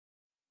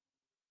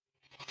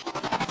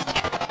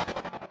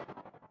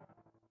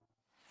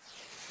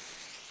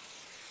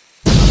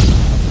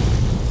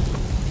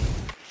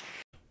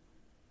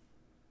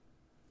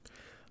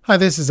Hi,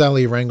 this is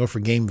Ali Rango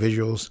for Game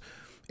Visuals.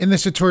 In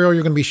this tutorial,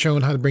 you're going to be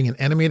shown how to bring an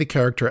animated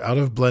character out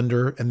of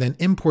Blender and then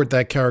import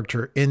that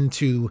character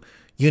into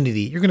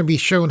Unity. You're going to be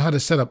shown how to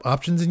set up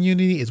options in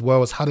Unity as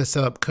well as how to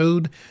set up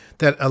code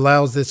that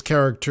allows this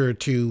character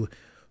to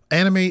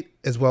animate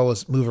as well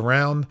as move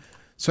around.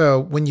 So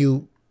when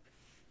you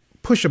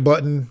push a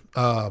button,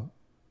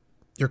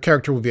 your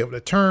character will be able to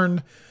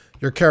turn.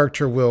 Your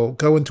character will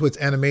go into its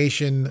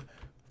animation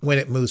when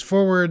it moves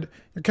forward.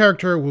 Your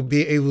character will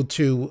be able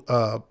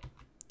to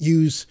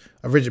use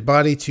a rigid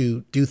body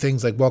to do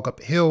things like walk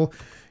up a hill.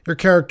 Your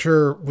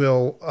character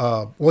will,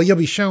 you'll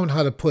be shown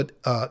how to put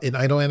an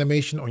idle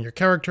animation on your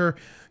character.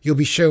 You'll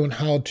be shown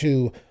how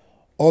to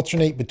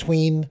alternate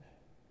between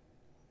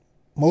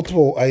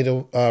multiple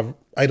idle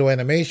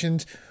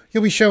animations.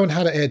 You'll be shown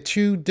how to add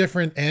two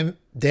different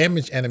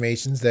damage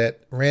animations that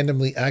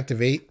randomly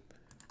activate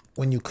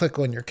when you click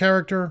on your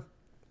character.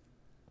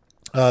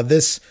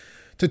 This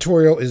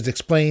tutorial is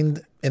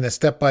explained in a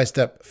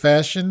step-by-step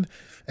fashion.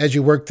 As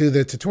you work through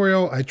the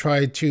tutorial, I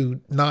tried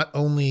to not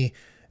only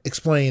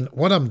explain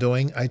what I'm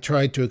doing, I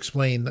tried to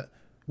explain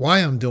why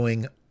I'm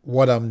doing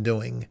what I'm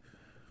doing.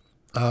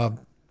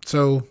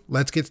 So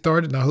let's get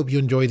started, and I hope you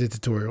enjoyed the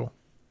tutorial.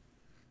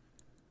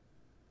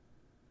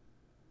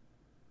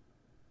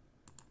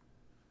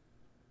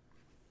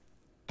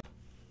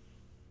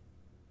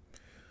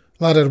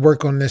 A lot of the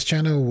work on this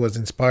channel was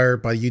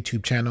inspired by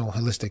YouTube channel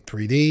Holistic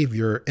 3D. If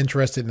you're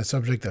interested in the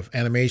subject of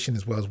animation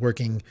as well as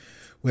working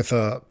with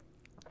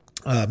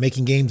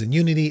making games in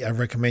Unity, I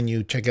recommend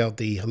you check out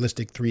the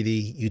Holistic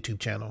 3D YouTube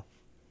channel.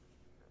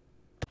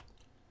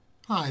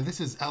 Hi, this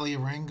is Ali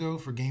Rango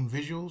for Game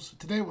Visuals.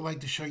 Today I would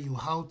like to show you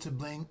how to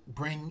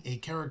bring a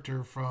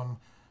character from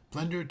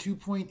Blender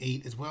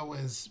 2.8 as well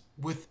as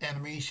with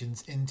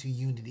animations into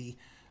Unity.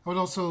 I would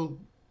also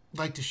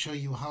like to show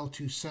you how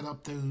to set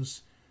up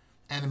those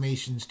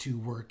animations to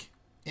work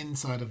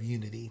inside of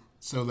Unity.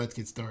 So let's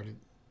get started.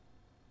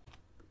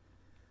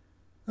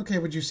 Okay,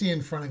 what you see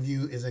in front of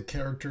you is a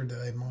character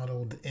that I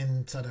modeled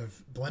inside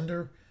of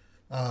Blender.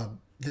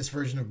 This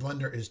version of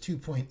Blender is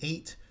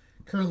 2.8.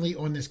 Currently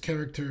on this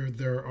character,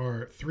 there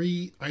are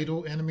 3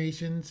 idle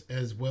animations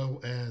as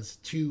well as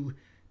 2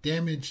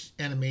 damage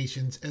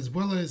animations as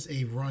well as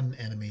a run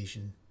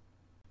animation.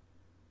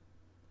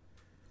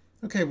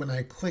 Okay, when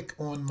I click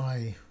on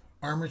my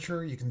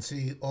armature, you can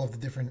see all the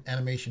different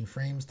animation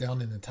frames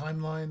down in the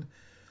timeline.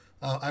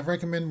 I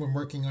recommend when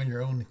working on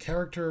your own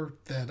character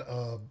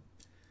that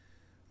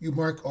you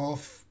mark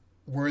off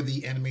where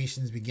the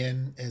animations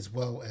begin as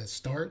well as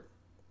start.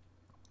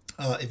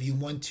 If you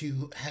want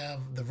to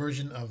have the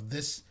version of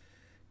this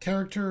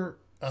character,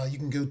 you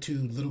can go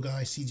to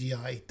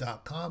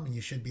littleguycgi.com and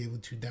you should be able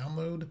to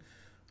download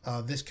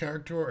this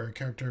character or a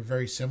character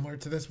very similar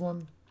to this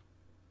one.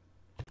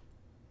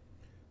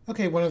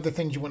 Okay, one of the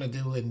things you want to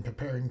do in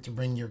preparing to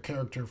bring your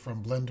character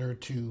from Blender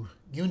to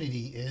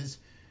Unity is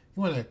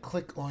you want to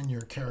click on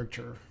your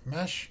character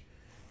mesh.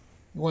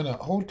 You want to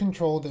hold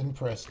Control, then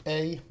press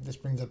A. This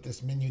brings up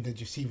this menu that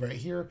you see right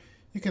here.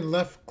 You can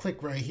left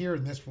click right here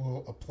and this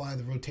will apply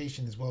the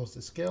rotation as well as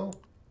the scale.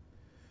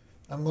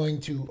 I'm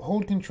going to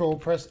hold Control,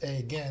 press A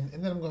again,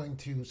 and then I'm going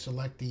to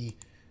select the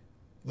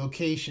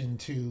location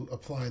to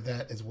apply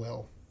that as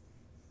well.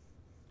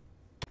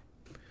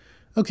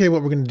 Okay,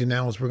 what we're going to do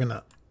now is we're going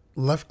to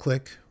left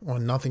click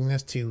on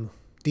nothingness to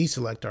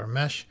deselect our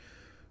mesh.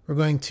 We're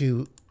going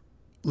to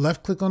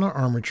left click on our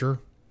armature,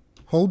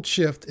 hold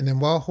shift, and then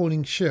while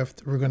holding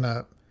shift, we're going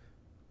to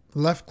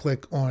left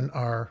click on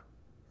our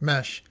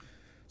mesh.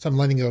 So I'm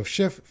letting go of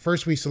shift.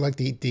 First we select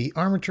the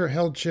armature,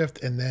 held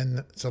shift, and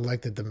then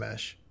selected the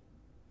mesh.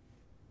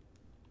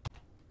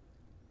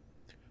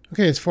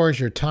 Okay, as far as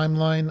your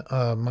timeline,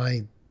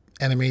 my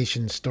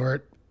animations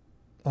start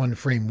on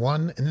frame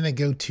 1 and then they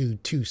go to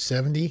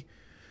 270.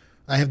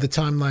 I have the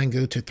timeline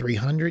go to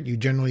 300. You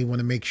generally want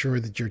to make sure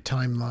that your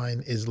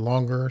timeline is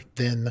longer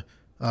than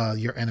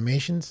your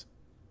animations.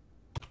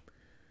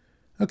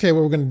 Okay,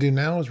 what we're going to do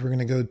now is we're going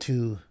to go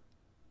to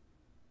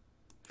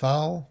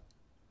File,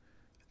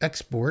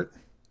 Export,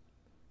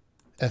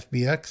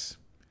 FBX.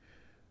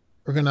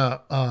 We're going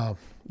to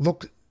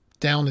look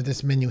down at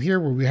this menu here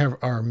where we have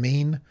our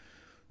main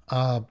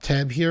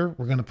tab here.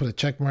 We're going to put a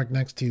check mark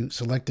next to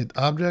selected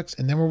objects.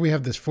 And then where we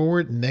have this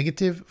forward,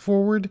 negative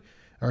forward,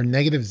 or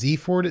negative Z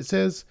forward it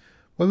says,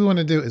 what we want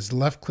to do is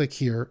left click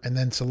here and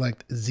then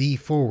select Z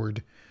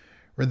forward.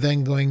 We're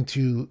then going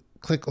to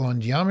click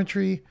on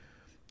geometry.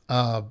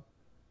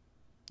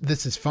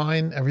 This is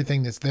fine,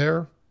 everything that's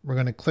there. We're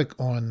going to click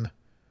on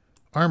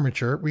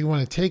armature. We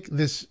want to take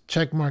this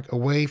check mark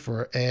away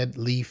for add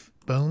leaf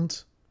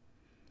bones.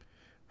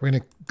 We're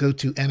going to go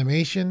to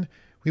animation.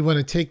 We want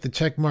to take the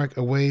check mark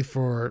away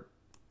for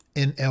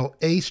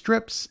NLA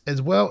strips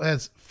as well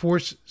as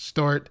force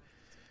start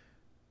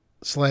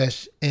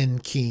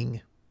 /n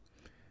keying.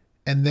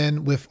 And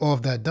then with all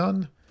of that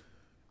done,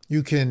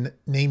 you can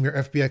name your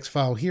FBX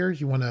file here.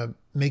 You want to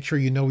make sure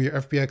you know where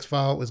your FBX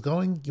file is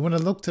going. You want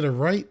to look to the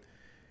right,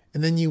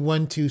 and then you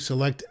want to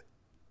select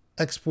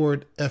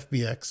Export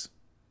FBX.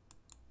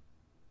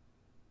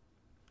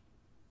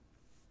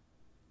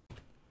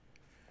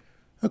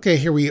 Okay,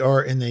 here we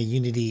are in the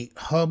Unity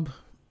hub.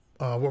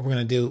 What we're going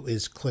to do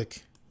is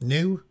click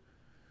New.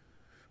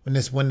 When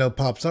this window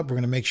pops up, we're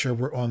going to make sure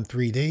we're on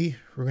 3D.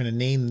 We're going to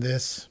name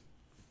this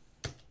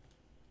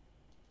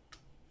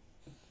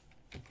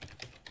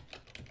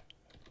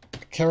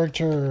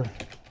Character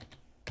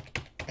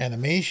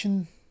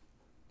Animation.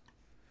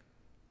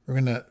 We're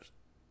going to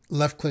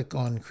left click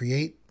on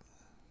Create.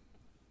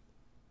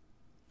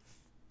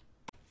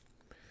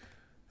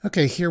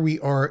 Okay, here we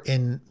are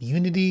in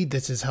Unity.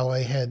 This is how I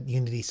had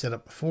Unity set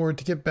up before.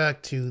 To get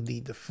back to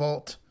the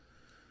default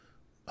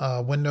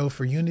window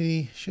for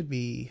Unity, should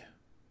be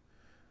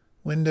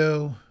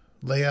Window,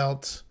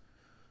 Layouts.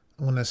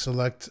 I'm going to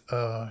select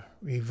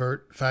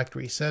Revert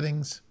Factory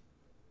Settings,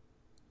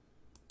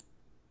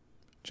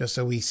 just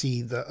so we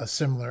see a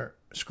similar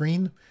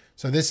screen.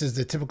 So this is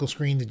the typical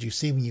screen that you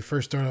see when you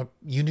first start up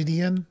Unity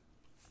in.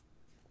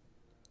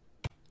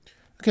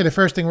 Okay, the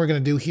first thing we're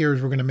going to do here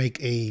is we're going to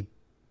make a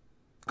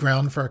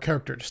ground for our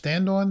character to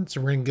stand on. So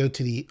we're going to go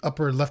to the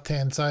upper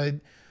left-hand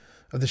side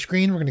of the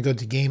screen. We're going to go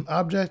to Game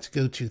Object,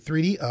 go to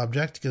 3D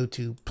Object, go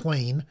to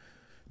Plane.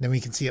 Then we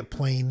can see a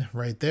plane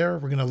right there.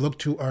 We're going to look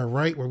to our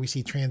right where we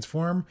see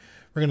Transform.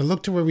 We're going to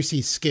look to where we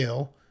see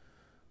Scale.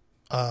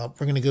 We're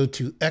going to go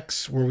to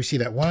X where we see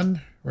that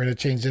 1. We're going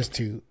to change this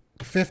to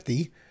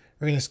 50.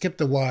 We're going to skip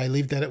the Y,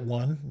 leave that at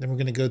 1. Then we're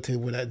going to go to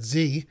where that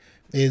Z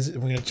is,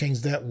 and we're going to change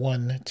that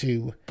 1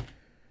 to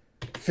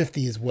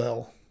 50 as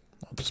well.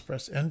 I'll just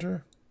press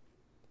Enter.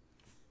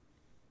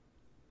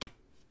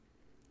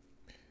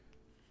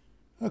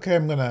 Okay,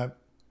 I'm going to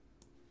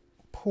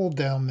pull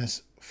down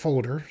this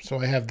folder. So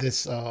I have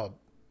this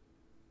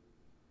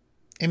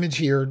image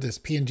here, this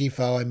PNG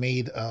file I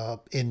made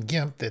in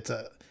GIMP. That's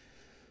a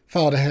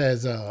file that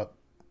has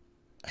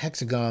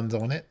hexagons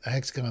on it, a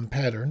hexagon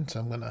pattern. So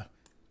I'm going to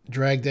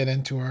drag that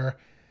into our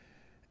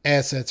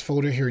assets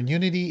folder here in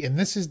Unity. And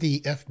this is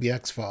the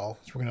FBX file.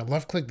 So we're going to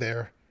left click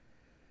there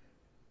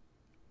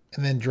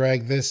and then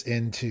drag this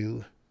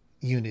into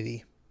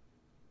Unity.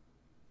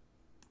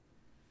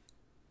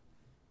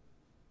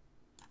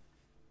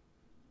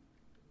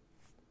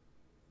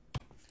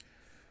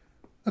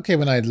 Okay,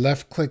 when I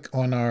left click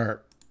on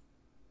our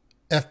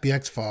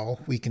FBX file,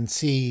 we can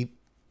see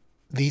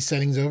these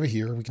settings over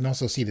here. We can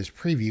also see this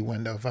preview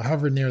window. If I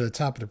hover near the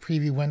top of the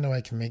preview window, I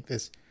can make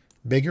this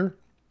bigger.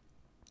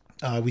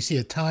 We see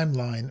a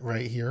timeline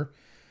right here.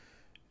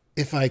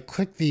 If I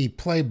click the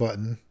play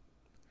button,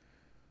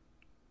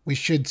 we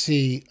should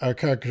see our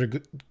character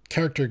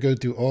go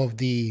through all of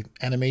the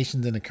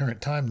animations in the current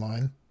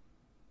timeline.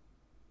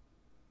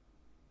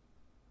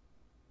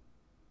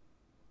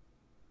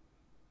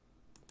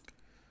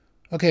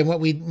 Okay, what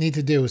we need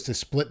to do is to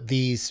split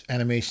these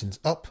animations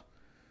up.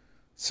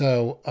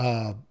 So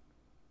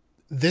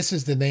this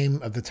is the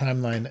name of the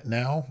timeline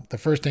now. The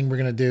first thing we're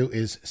going to do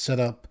is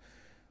set up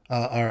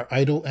our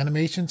idle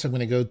animation. So I'm going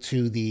to go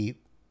to the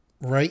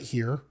right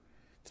here,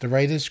 to the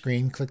right of the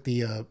screen, click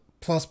the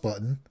plus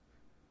button.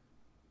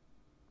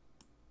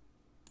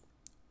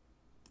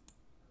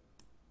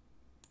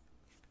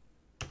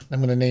 I'm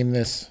going to name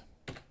this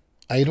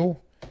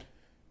idle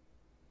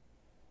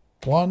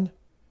 1.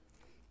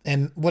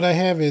 And what I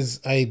have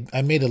is I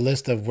made a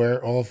list of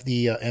where all of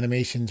the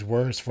animations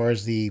were as far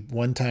as the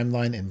one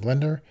timeline in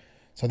Blender.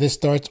 So this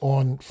starts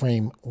on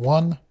frame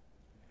 1.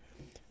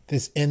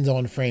 This ends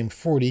on frame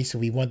 40. So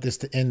we want this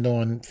to end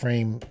on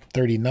frame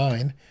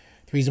 39.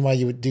 The reason why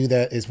you would do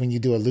that is when you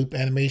do a loop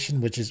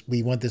animation, which is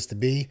we want this to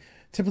be,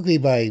 typically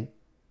by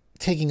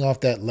taking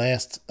off that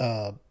last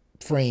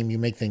frame, you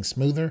make things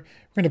smoother.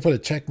 We're going to put a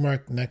check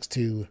mark next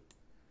to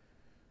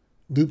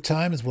loop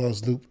time as well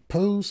as loop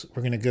pose.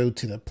 We're going to go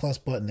to the plus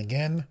button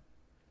again.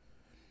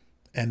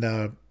 And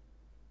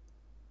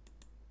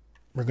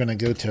we're going to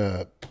go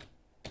to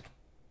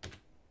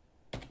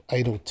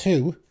idle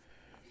 2.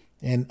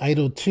 And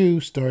idle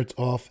 2 starts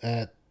off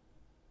at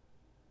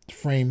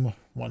frame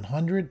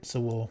 100. So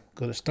we'll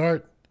go to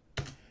start.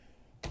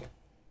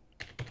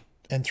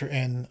 Enter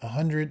in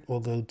 100. We'll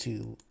go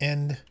to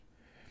end.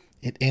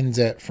 It ends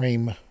at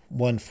frame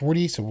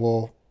 140. So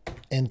we'll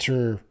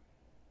enter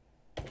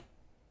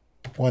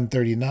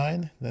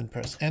 139, then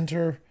press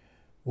enter.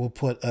 We'll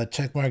put a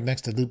check mark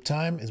next to loop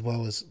time as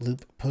well as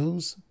loop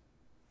pose.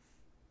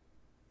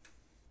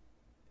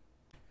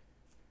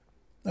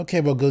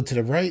 Okay, we'll go to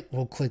the right.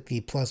 We'll click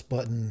the plus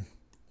button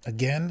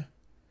again.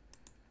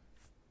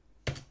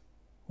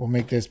 We'll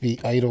make this be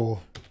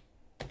idle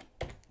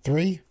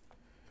 3.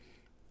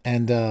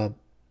 And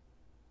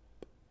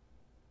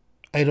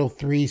idle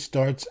 3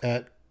 starts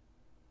at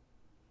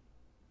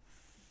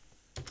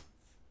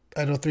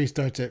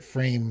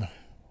frame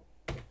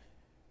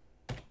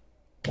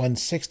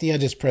 160. I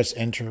just press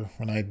enter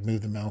when I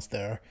move the mouse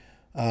there.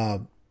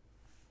 And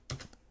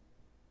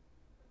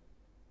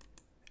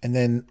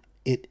then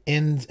it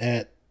ends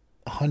at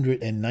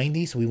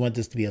 190. So we want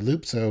this to be a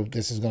loop. So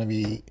this is going to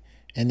be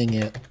ending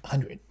at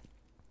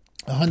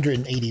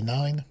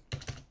 189.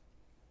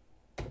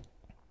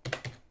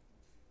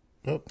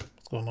 Oh,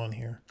 what's going on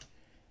here?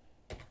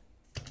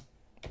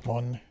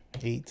 1,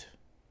 8.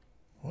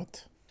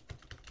 What?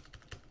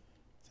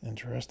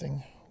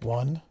 Interesting.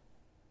 1,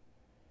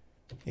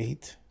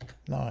 8,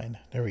 9.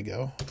 There we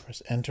go.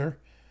 Press enter.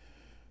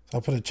 So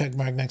I'll put a check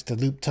mark next to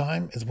loop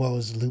time as well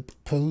as loop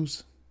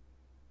pose.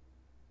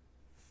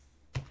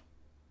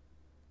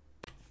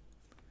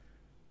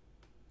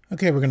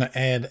 Okay, we're going to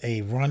add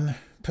a run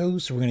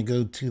pose. So we're going to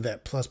go to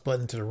that plus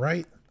button to the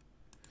right.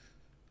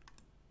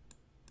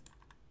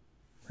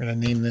 We're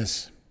going to name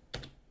this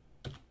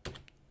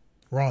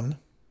run.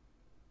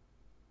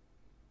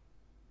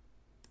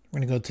 We're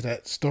going to go to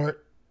that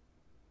start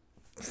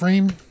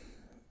frame.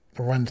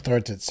 The run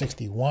starts at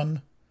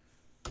 61.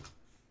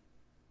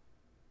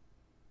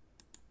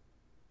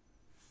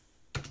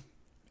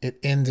 It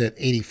ends at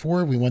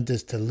 84. We want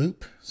this to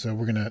loop, so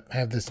we're going to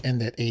have this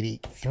end at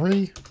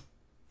 83.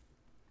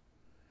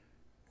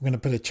 We're going to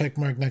put a check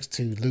mark next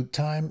to loop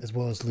time as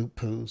well as loop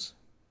pose.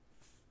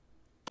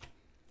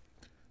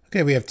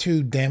 Okay, we have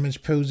two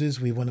damage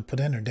poses we want to put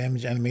in, or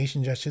damage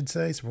animations, I should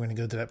say. So we're going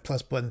to go to that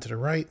plus button to the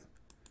right.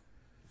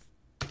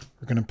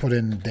 We're going to put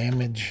in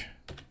damage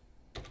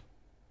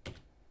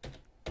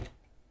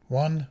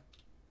 1.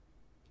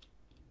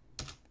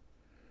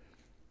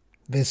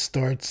 This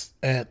starts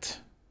at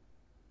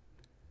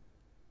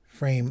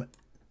frame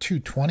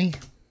 220.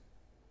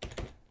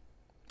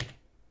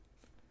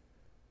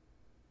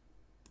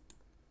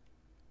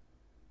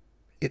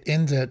 It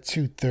ends at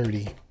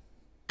 230.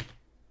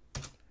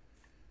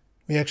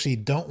 We actually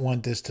don't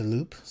want this to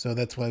loop, so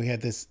that's why we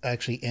had this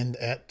actually end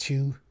at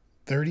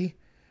 230.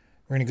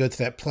 We're going to go to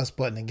that plus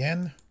button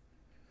again.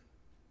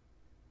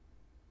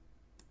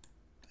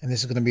 And this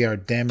is going to be our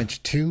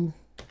damage 2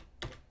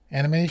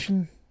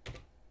 animation.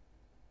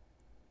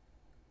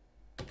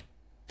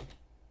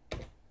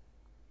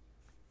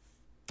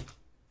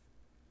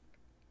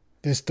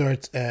 This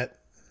starts at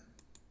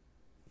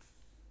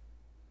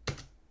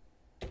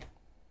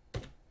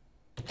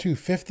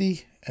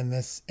 250 and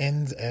this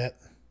ends at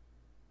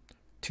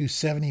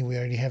 270. We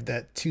already have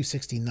that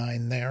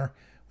 269 there.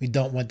 We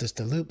don't want this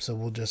to loop, so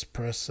we'll just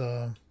press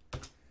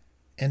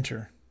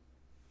enter.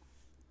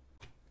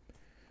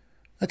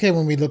 Okay,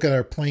 when we look at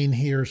our plane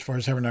here, as far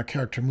as having our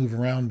character move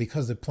around,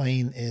 because the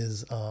plane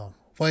is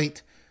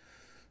white,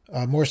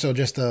 more so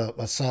just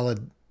a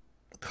solid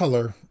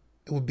color,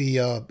 it would be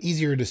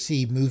easier to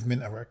see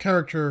movement of our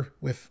character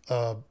with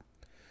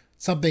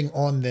something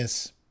on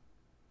this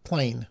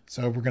plane.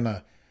 So we're going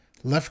to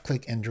left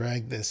click and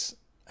drag this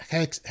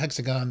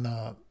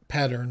hexagon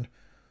pattern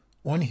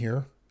on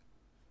here.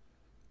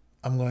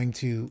 I'm going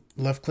to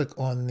left click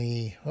on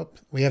the,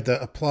 we have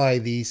to apply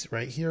these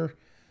right here.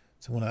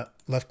 So when I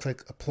left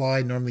click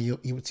apply, normally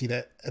you would see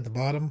that at the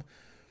bottom.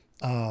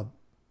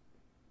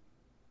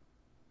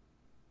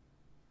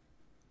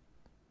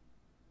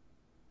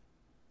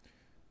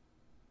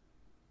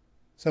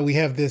 So we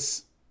have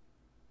this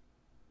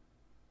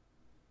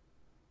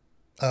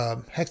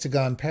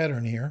hexagon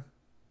pattern here.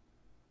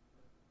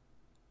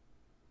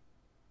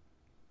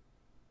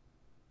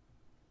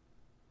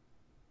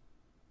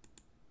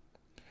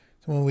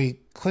 So when we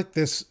click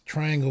this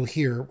triangle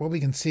here, what we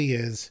can see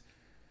is,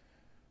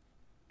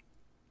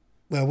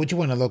 well, what you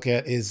want to look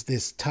at is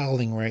this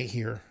tiling right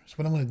here. So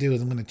what I'm going to do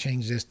is I'm going to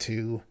change this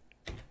to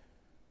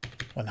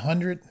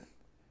 100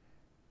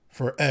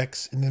 for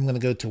X, and then I'm going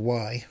to go to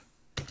Y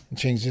and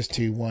change this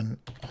to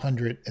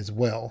 100 as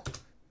well.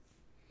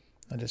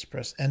 I just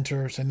press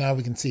enter. So now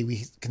we can see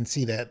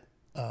that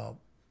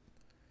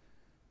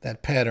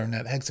that pattern,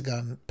 that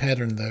hexagon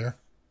pattern there.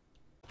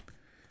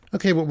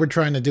 Okay, what we're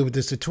trying to do with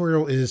this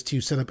tutorial is to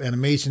set up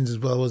animations as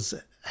well as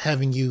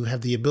having you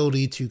have the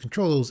ability to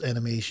control those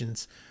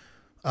animations.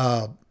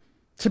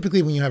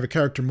 Typically when you have a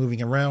character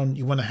moving around,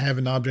 you want to have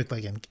an object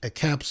like a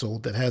capsule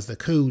that has the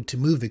code to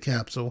move the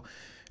capsule,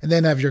 and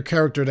then have your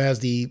character that has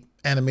the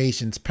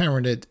animations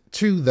parented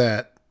to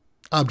that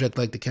object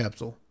like the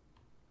capsule.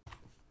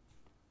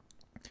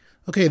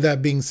 Okay,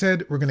 that being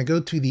said, we're going to go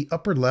to the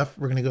upper left.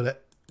 We're going to go to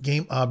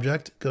Game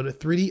Object, go to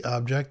 3D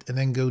Object, and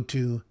then go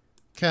to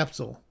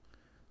Capsule.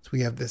 So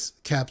we have this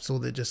capsule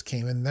that just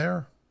came in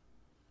there.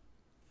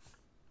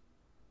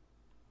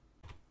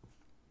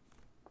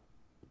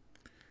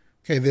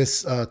 Okay,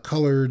 this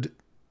colored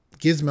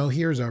gizmo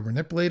here is our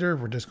manipulator.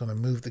 We're just going to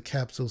move the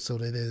capsule so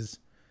that it is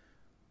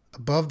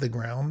above the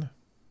ground.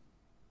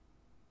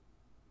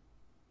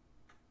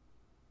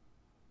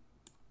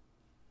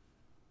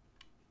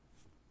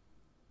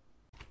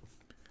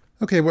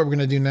 Okay, what we're going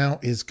to do now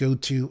is go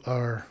to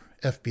our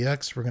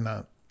FBX. We're going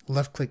to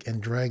left click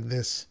and drag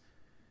this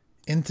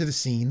into the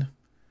scene.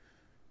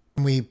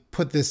 When we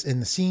put this in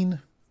the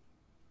scene,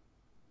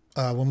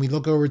 when we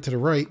look over to the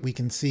right, we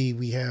can see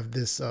we have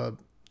this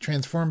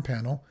transform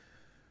panel.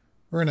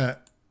 We're going to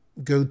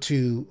go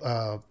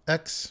to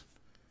X,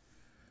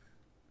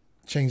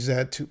 change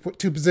that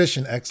to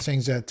position X,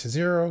 change that to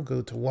 0,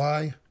 go to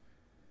Y,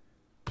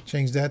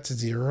 change that to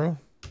 0,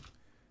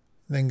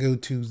 then go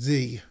to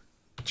Z,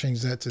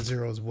 change that to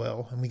 0 as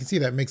well. And we can see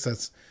that makes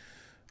us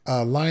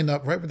line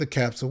up right with the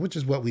capsule, which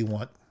is what we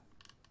want.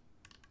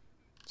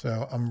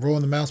 So I'm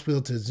rolling the mouse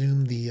wheel to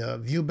zoom the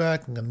view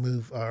back. I'm going to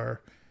move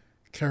our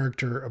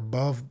character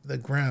above the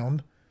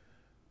ground.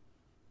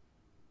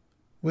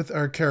 with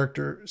our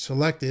character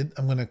selected,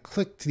 I'm going to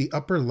click to the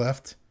upper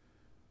left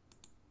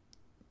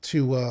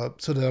to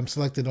so that I'm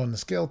selected on the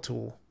scale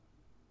tool.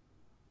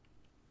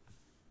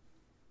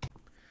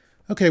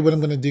 Okay, what I'm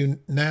going to do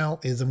now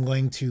is I'm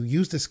going to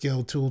use the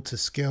scale tool to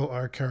scale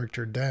our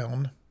character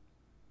down.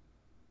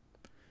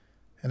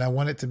 And I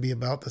want it to be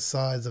about the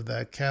size of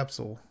that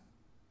capsule.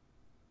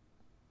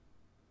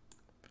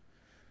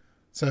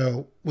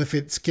 So with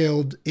it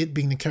scaled, it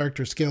being the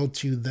character scaled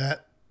to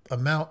that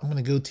amount, I'm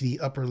going to go to the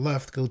upper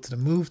left, go to the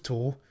move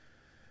tool,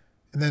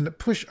 and then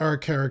push our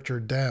character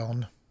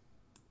down.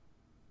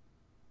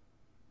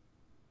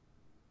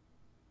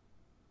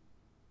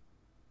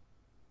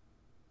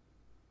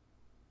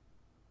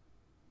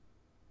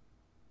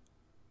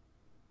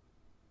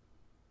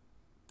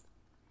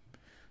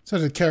 So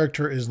the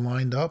character is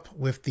lined up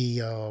with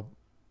the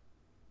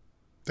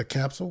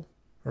capsule,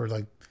 or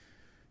like,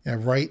 yeah,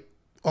 right,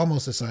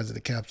 almost the size of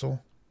the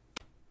capsule.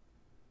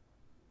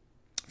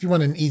 If you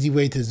want an easy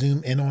way to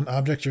zoom in on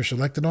objects you're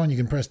selected on, you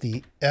can press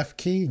the F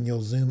key and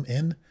you'll zoom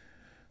in.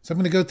 So I'm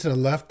going to go to the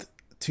left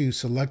to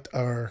select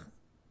our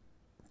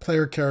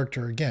player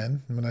character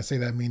again. And when I say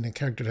that, I mean the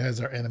character that has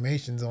our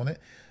animations on it.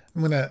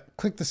 I'm going to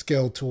click the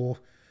scale tool.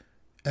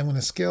 I'm going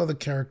to scale the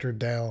character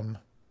down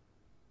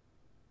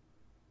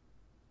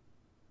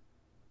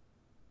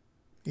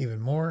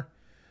even more.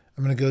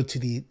 I'm going to go to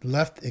the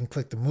left and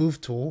click the move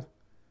tool,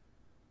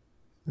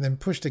 and then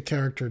push the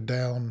character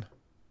down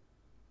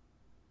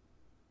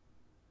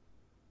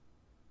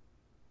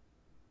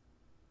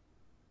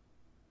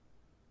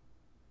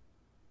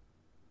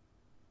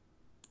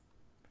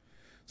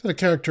so the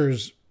character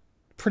is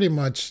pretty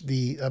much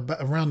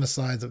around the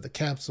size of the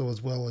capsule,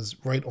 as well as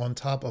right on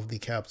top of the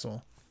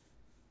capsule.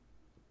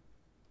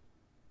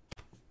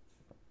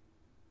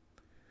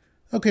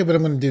 Okay, what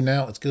I'm going to do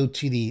now is go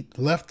to the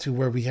left to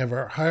where we have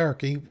our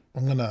hierarchy.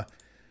 I'm going to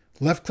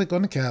left click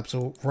on the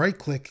capsule, right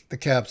click the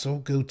capsule,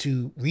 go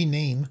to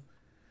rename,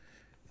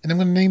 and I'm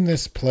going to name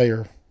this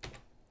player.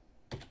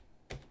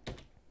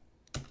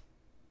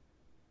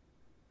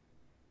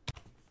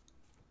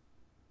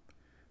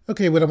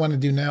 Okay, what I want to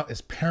do now is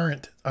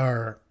parent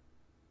our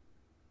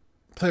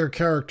player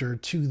character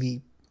to the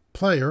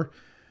player.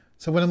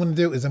 So what I'm going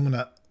to do is I'm going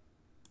to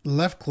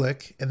left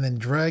click and then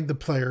drag the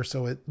player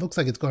so it looks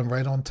like it's going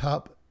right on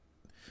top.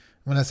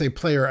 When I say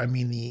player, I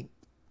mean the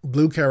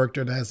blue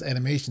character that has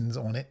animations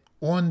on it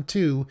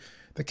onto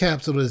the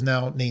capsule that is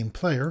now named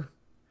player.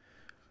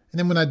 And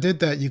then when I did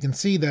that, you can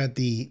see that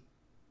the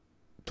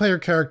player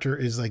character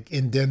is like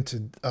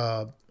indented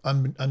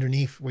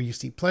underneath where you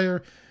see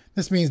player.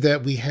 This means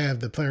that we have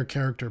the player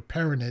character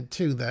parented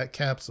to that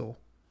capsule.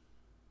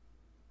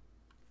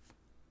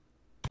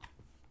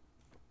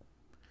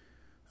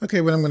 Okay,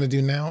 what I'm going to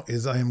do now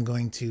is I am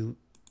going to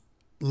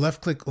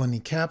left click on the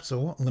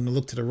capsule. I'm going to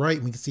look to the right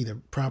and we can see the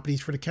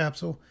properties for the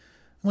capsule.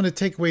 I'm going to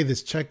take away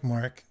this check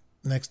mark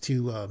next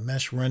to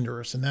mesh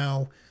renderer. So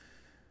now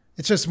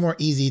it's just more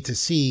easy to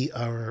see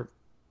our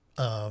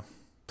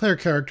player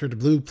character, the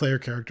blue player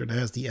character that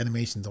has the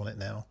animations on it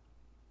now.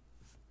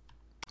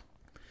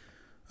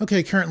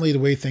 Okay, currently the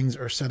way things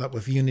are set up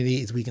with Unity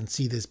is we can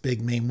see this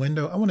big main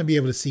window. I want to be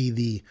able to see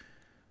the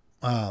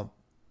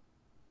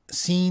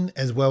scene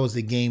as well as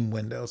the game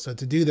window. So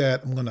to do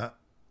that, I'm going to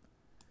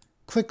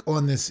click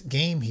on this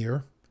game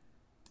here.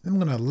 I'm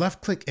going to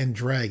left click and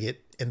drag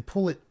it and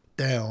pull it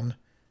down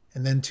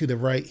and then to the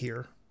right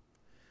here.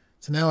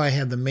 So now I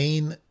have the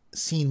main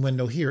scene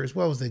window here as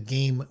well as the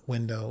game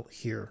window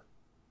here.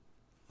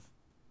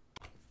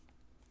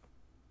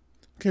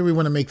 Okay, we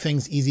want to make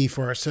things easy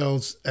for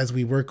ourselves as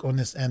we work on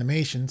this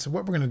animation. So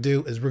what we're going to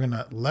do is we're going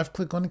to left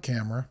click on the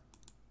camera,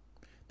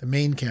 the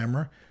main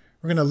camera.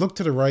 We're going to look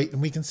to the right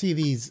and we can see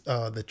these,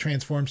 the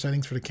transform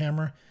settings for the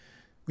camera.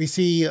 We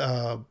see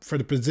for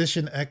the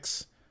position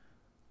X,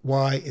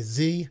 Y is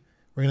Z.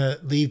 We're going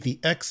to leave the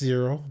X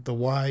 0, the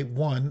Y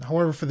 1.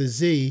 However, for the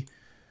Z,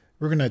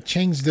 we're going to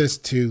change this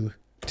to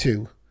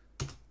 2.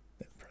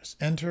 Then press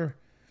enter.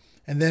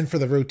 And then for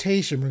the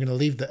rotation, we're going to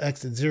leave the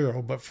X at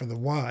 0, but for the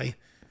Y,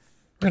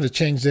 we're going to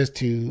change this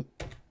to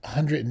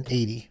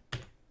 180.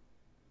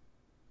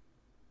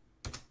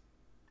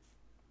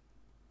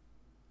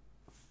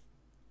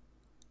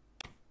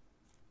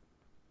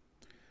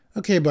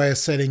 Okay, by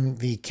setting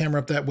the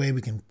camera up that way,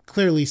 we can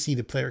clearly see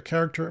the player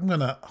character. I'm going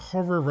to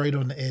hover right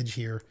on the edge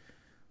here,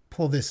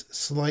 pull this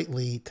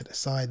slightly to the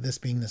side, this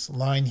being this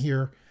line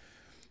here.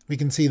 We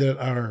can see that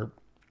our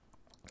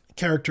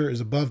character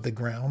is above the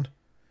ground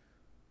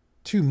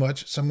too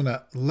much. So I'm going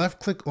to left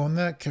click on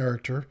that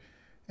character.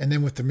 And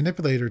then with the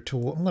manipulator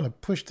tool, I'm going to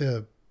push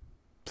the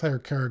player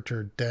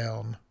character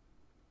down.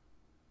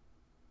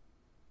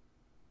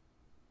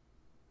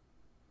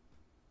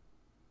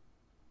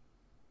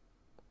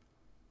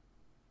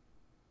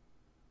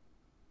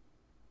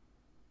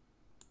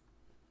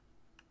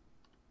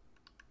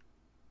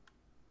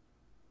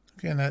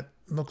 Okay, and that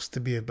looks to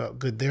be about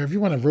good there. If you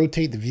want to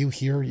rotate the view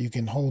here, you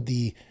can hold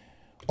the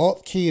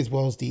Alt key as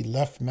well as the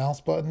left mouse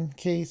button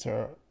key.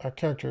 So our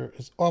character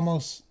is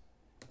almost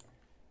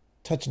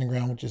touching the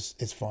ground, which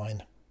is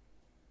fine.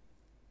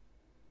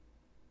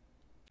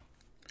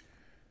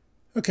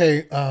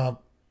 Okay,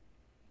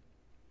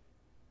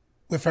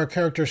 with our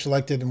character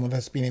selected and with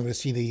us being able to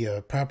see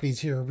the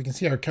properties here, we can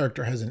see our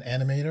character has an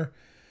animator.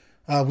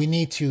 We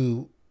need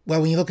to,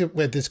 well, when you look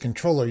at this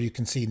controller, you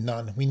can see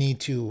none. We need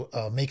to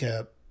make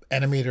a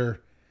animator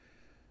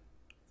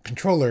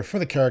controller for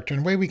the character.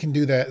 And the way we can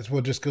do that is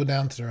we'll just go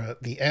down to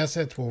the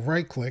assets, we'll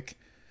right click.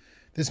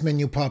 This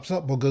menu pops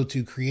up, we'll go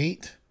to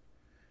create.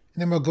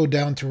 And then we'll go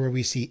down to where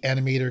we see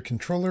animator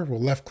controller.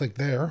 We'll left click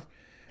there.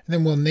 And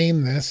then we'll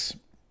name this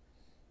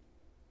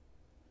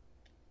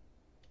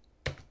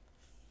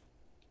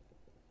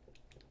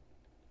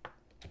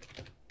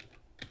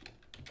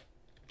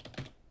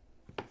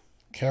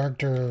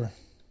character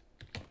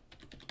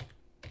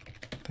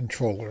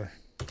controller.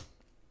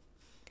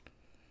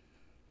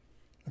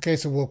 Okay,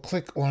 so we'll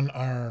click on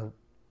our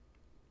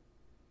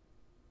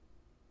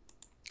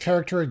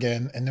character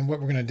again, and then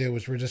what we're going to do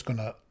is we're just going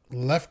to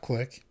left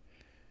click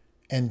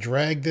and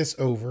drag this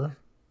over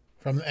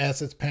from the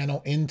assets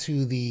panel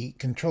into the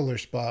controller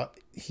spot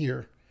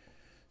here.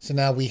 So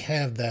now we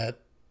have that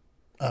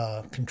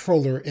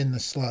controller in the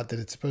slot that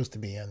it's supposed to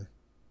be in.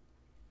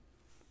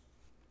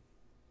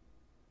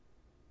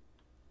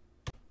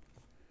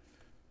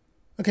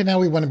 Okay, now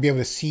we want to be able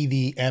to see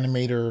the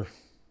animator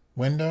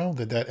window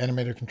that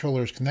animator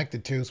controller is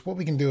connected to. So what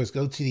we can do is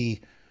go to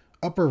the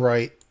upper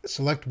right,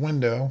 select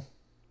window,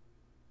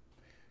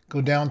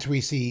 go down to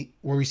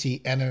where we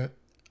see animation,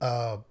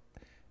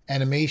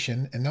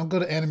 and then go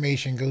to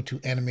animation, go to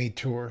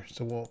animator.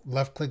 So we'll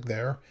left click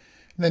there.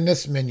 And then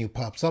this menu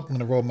pops up. I'm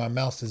going to roll my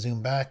mouse to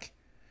zoom back.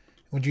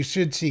 What you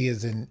should see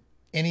is an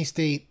any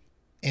state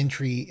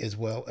entry as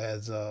well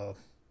as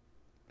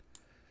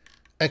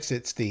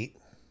exit state.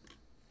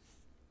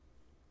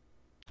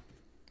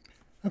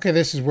 Okay,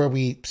 this is where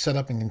we set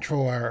up and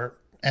control our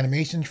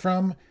animations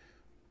from.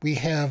 We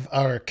have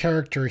our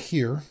character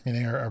here,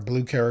 and our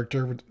blue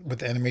character with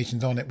the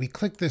animations on it. We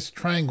click this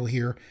triangle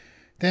here.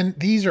 Then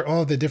these are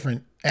all the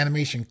different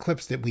animation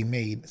clips that we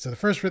made. So the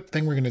first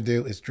thing we're going to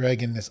do is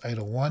drag in this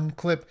idle 1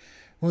 clip.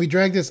 When we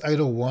drag this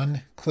idle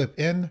 1 clip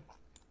in,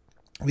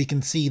 we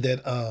can see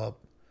that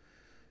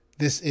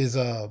this is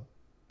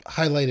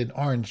highlighted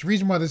orange. The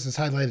reason why this is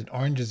highlighted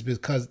orange is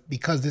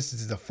because this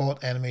is the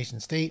default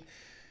animation state.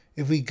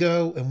 If we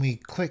go and we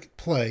click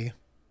play,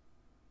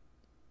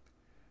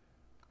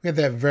 we have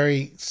that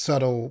very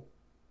subtle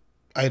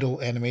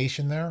idle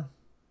animation there.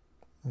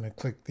 I'm going to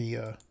click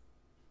the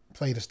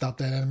play to stop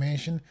that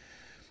animation.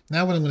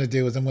 Now what I'm going to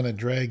do is I'm going to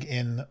drag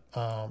in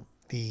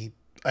the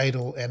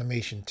idle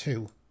animation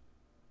 2.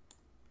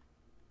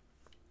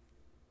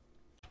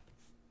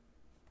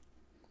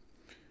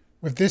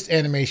 With this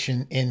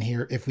animation in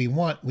here, if we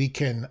want, we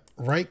can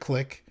right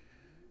click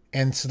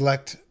and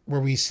select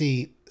where we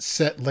see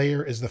set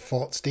layer is the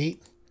default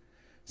state.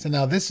 So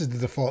now this is the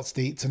default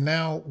state. So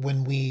now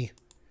when we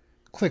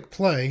click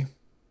play,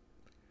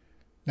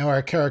 now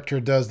our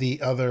character does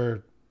the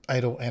other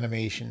idle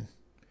animation.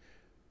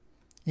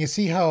 You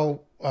see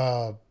how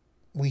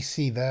we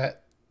see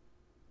that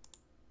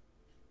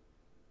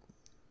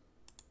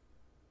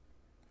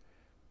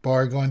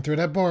bar going through.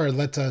 That bar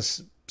lets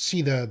us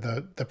see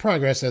the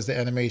progress as the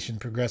animation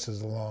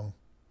progresses along.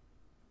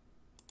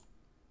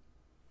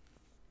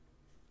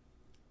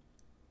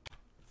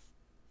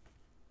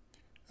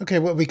 Okay,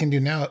 what we can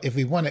do now, if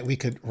we want it, we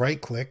could right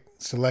click,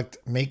 select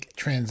make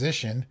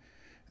transition,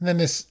 and then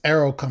this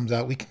arrow comes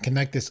out. We can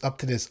connect this up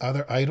to this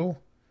other idle.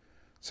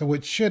 So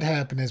what should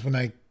happen is when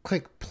I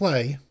click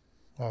play,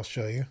 I'll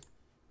show you.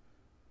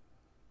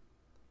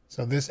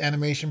 So this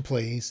animation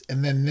plays,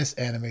 and then this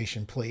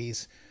animation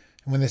plays.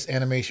 And when this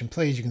animation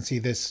plays, you can see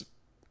this,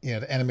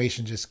 the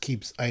animation just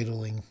keeps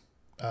idling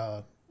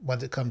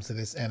once it comes to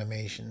this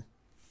animation.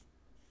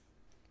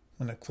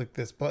 I'm going to click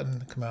this button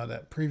to come out of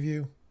that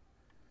preview.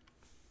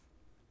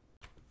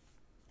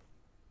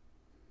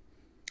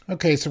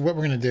 Okay, so what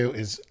we're going to do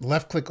is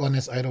left click on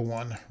this idle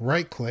 1,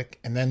 right click,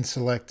 and then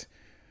select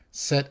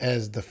set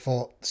as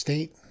default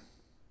state.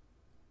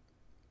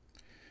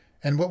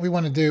 And what we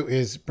want to do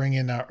is bring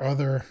in our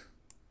other,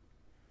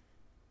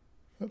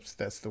 oops,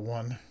 that's the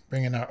one,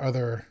 bring in our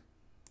other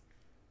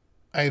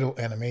idle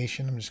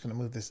animation. I'm just going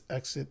to move this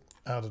exit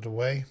out of the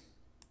way.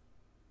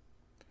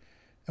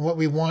 And what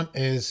we want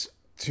is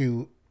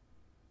to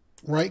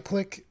right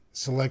click,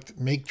 select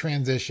make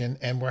transition,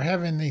 and we're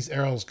having these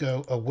arrows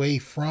go away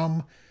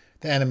from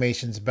the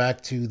animations back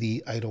to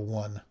the idle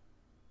 1.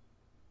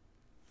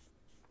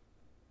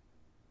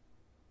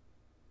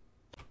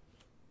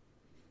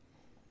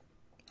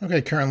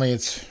 Okay, currently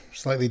it's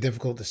slightly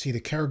difficult to see the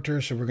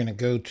character, so we're going to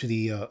go to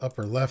the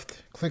upper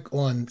left, click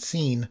on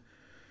scene,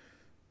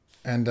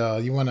 and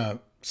you want to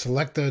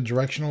select the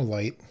directional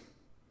light.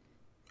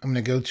 I'm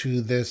going to go to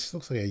this,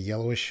 looks like a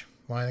yellowish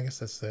line, I guess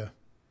that's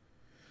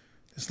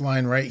this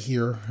line right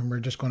here, and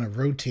we're just going to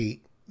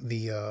rotate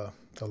the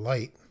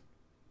light.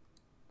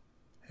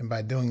 And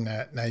by doing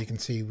that, now you can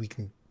see we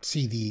can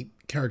see the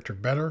character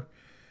better.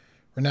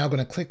 We're now going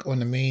to click on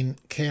the main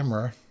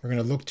camera. We're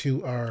going to look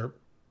to our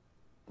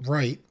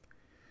right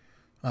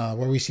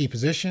where we see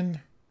position.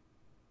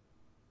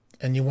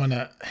 And you want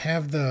to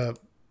have the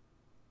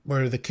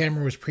where the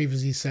camera was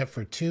previously set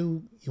for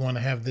 2, you want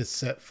to have this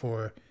set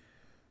for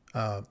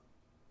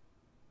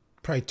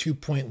probably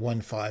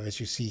 2.15, as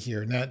you see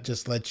here. And that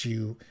just lets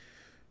you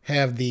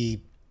have the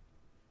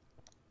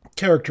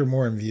character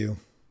more in view.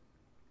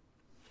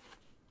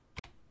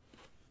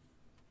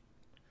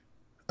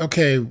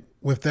 Okay,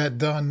 with that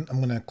done, I'm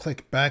going to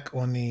click back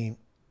on the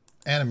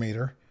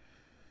animator.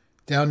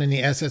 Down in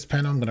the assets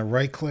panel, I'm going to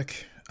right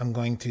click. I'm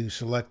going to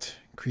select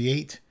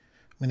create.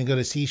 I'm going to go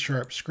to C#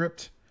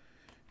 script.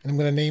 And I'm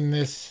going to name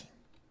this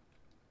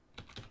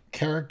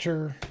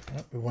character.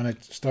 We want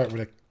to start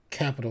with a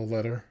capital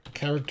letter.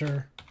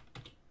 Character.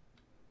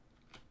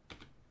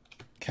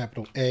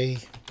 Capital A.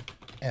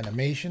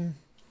 Animation.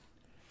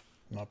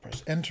 And I'll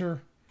press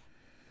enter.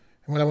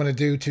 And what I want to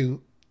do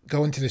to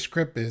go into the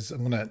script is I'm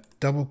going to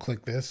double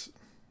click this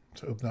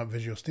to open up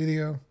Visual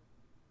Studio.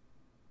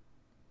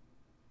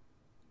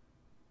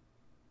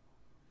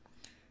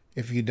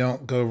 If you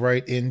don't go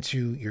right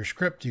into your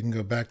script, you can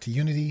go back to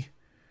Unity,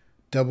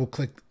 double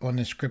click on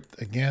the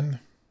script again,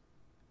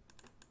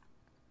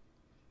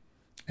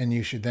 and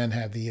you should then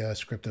have the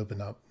script open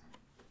up.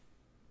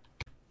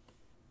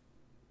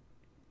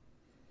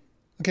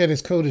 Okay,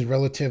 this code is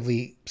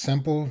relatively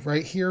simple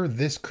right here.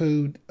 This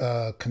code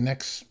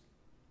connects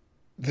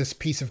this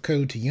piece of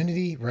code to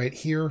Unity right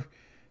here.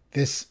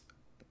 This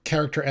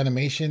character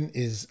animation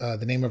is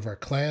the name of our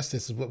class.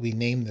 This is what we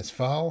named this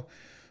file.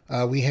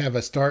 We have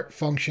a start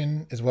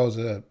function as well as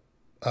a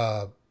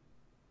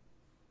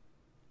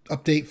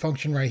update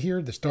function right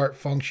here. The start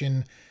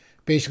function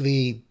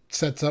basically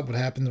sets up what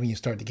happens when you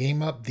start the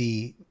game up.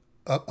 The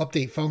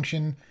update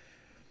function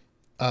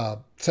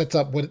sets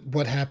up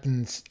what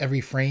happens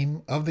every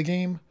frame of the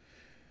game.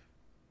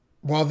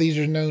 While these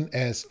are known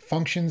as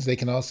functions, they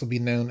can also be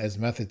known as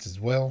methods as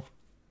well.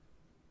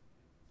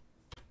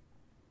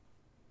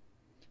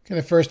 Okay,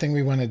 the first thing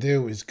we want to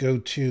do is go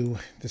to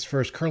this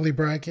first curly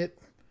bracket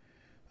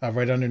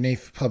right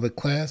underneath public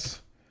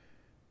class.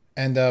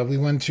 And we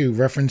want to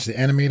reference the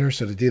animator.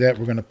 So to do that,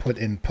 we're going to put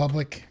in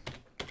public.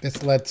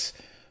 This lets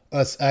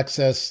us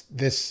access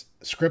this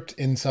script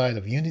inside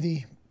of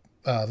Unity.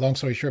 Long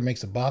story short, it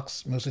makes a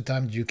box. Most of the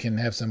time you can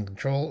have some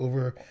control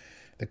over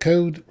the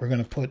code. We're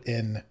going to put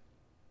in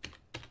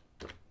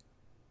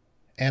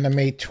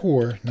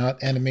animator,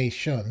 not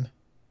animation.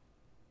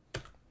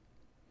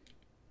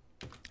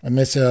 And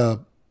this,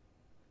 we're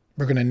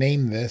going to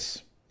name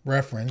this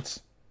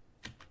reference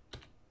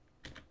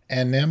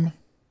anim.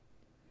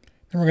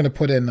 Then we're going to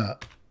put in a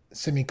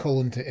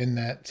semicolon to end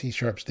that C#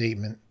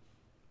 statement.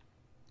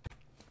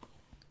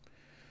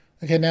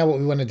 Okay, now what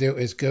we want to do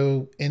is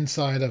go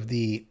inside of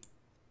the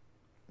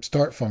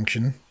start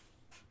function.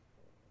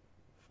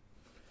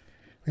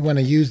 We want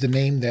to use the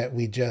name that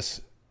we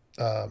just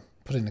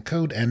put in the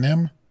code,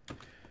 anim.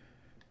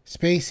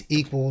 Space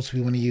equals,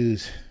 we want to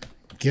use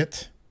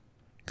get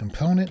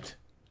component.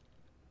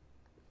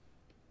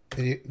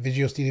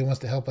 Visual Studio wants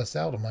to help us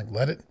out. I'm like,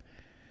 let it.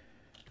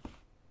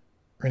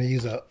 We're going to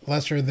use a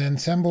lesser than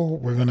symbol.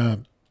 We're going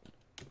to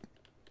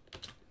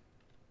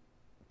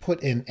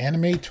put in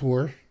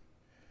animator.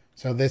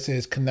 So this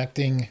is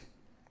connecting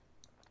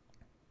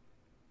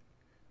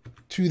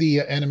to the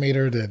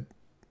animator that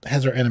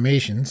has our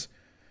animations.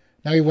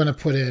 Now we want to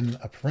put in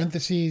a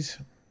parentheses.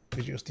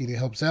 Visual Studio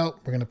helps out.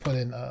 We're going to put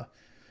in a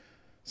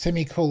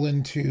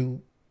semicolon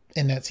to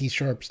end that C#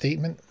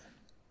 statement.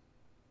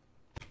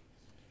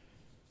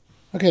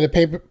 Okay,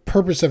 the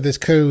purpose of this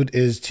code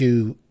is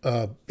to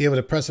be able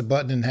to press a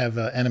button and have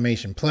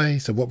animation play.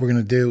 So what we're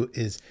going to do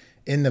is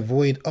in the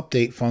void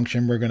update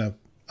function, we're going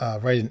to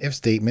write an if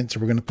statement. So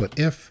we're going to put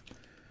if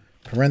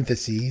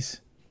parentheses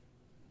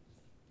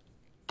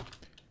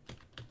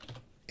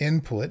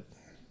input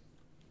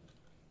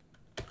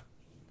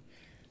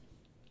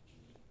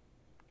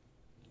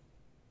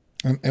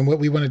and what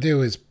we want to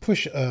do is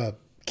push a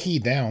key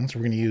down. So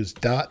we're going to use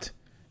dot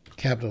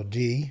capital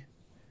G.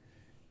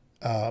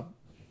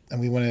 And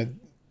we want to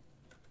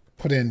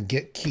put in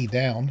get key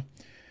down.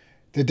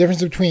 The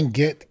difference between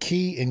get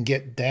key and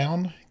get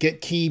down. Get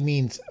key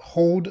means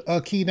hold a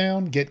key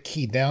down. Get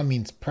key down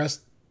means press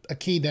a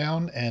key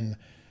down and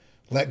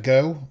let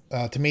go.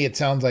 To me, it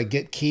sounds like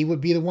get key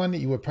would be the one that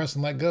you would press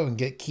and let go, and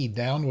get key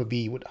down would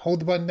be you would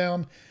hold the button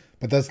down,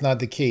 but that's not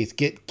the case.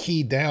 Get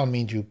key down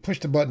means you push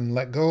the button and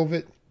let go of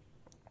it.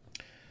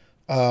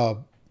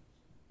 So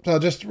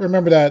just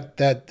remember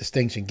that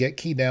distinction. Get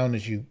key down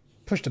is you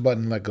push the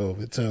button and let go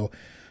of it. So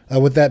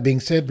with that being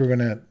said, we're going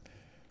to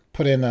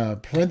put in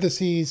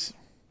parentheses,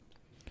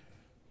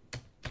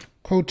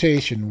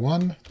 quotation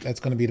 1. That's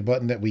going to be the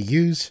button that we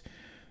use.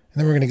 And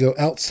then we're going to go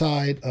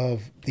outside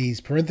of these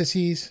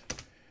parentheses.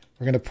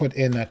 We're going to put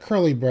in a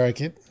curly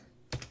bracket.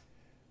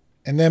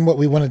 And then what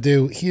we want to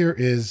do here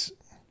is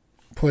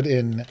put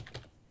in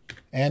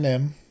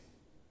anim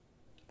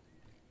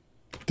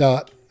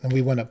dot, and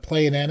we want to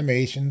play an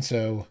animation.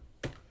 So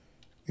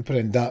we put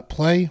in dot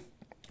play.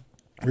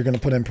 We're going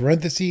to put in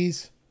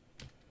parentheses,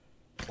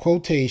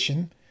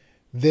 quotation.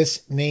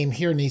 This name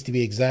here needs to be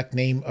the exact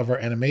name of our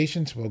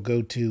animation. So we'll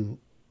go to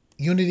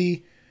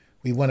Unity.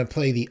 We want to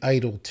play the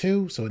idle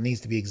 2, so it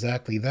needs to be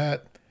exactly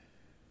that.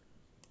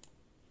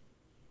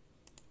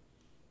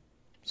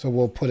 So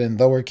we'll put in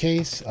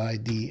lowercase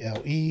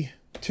idle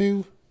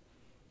 2.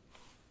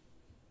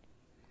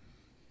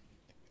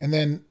 And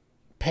then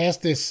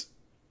past this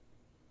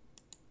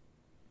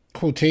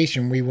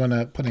quotation, we want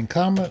to put in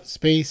comma,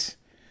 space,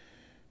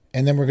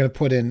 and then we're going to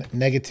put in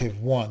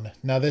 -1.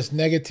 Now this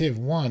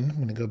 -1, I'm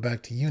going to go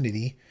back to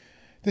Unity.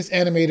 This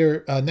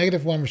animator,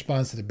 -1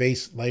 responds to the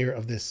base layer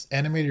of this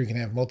animator. You can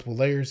have multiple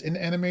layers in the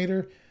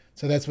animator.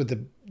 So that's what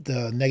the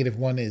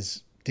 -1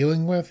 is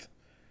dealing with.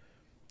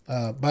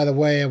 By the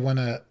way, I want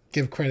to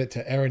give credit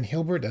to Aaron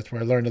Hilbert. That's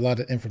where I learned a lot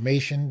of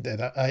information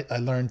that I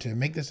learned to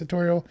make this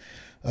tutorial.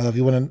 If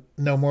you want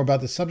to know more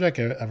about the subject,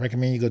 I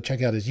recommend you go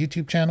check out his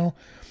YouTube channel.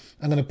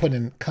 I'm going to put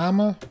in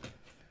comma,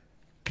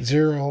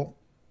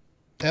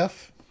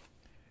 0F,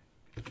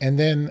 and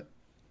then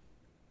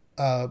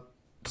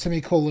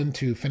semicolon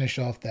to finish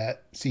off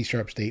that C#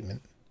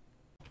 statement.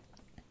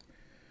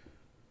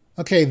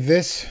 Okay,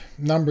 this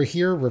number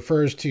here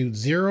refers to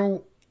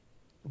 0,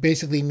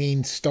 basically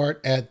means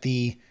start at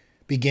the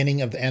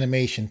beginning of the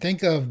animation.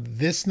 Think of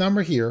this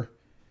number here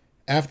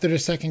after the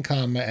second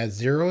comma as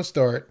 0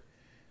 start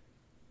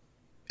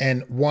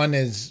and 1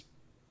 is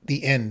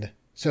the end.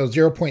 So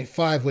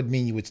 0.5 would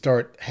mean you would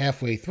start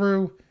halfway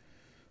through.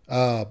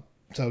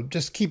 So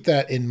just keep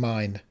that in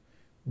mind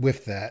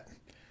with that.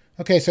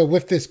 Okay, so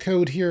with this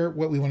code here,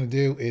 what we want to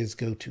do is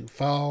go to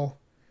File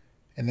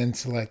and then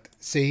select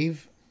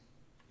Save.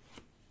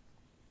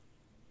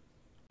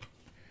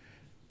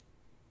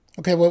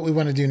 Okay, what we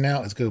want to do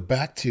now is go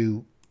back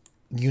to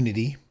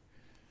Unity.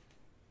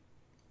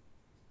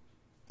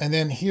 And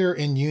then here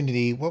in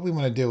Unity, what we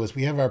want to do is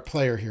we have our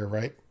player here,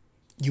 right?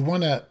 You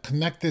want to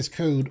connect this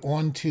code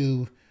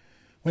onto,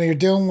 when you're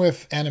dealing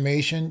with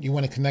animation, you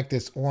want to connect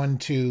this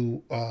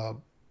onto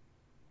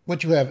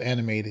what you have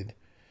animated.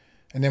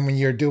 And then when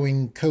you're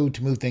doing code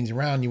to move things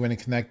around, you want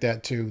to connect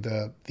that to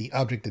the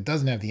object that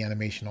doesn't have the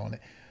animation on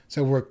it.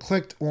 So we're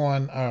clicked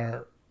on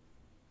our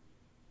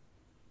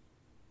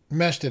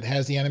mesh that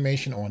has the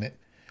animation on it.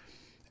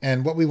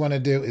 And what we want to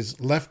do is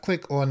left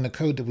click on the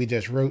code that we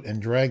just wrote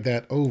and drag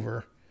that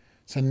over.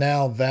 So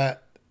now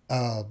that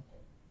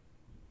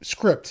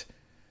script,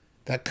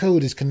 that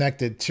code is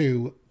connected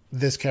to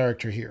this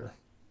character here.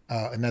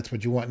 And that's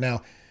what you want.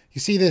 Now, you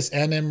see this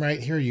NM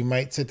right here? You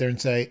might sit there and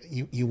say,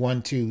 you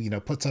want to,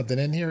 put something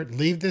in here.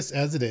 Leave this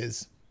as it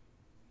is.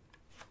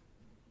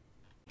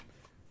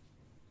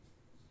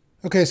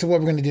 Okay, so what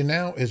we're going to do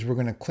now is we're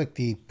going to click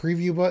the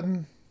preview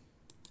button.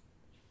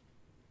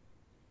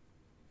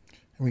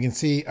 And we can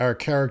see our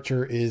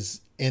character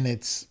is in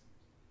its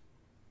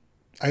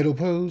idle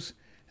pose.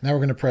 Now we're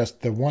going to press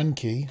the 1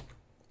 key.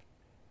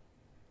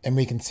 And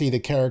we can see the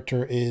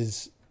character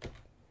is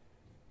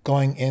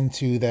going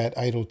into that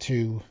idle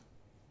 2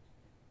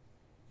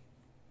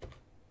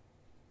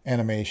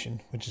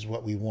 animation, which is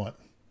what we want.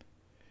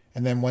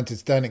 And then once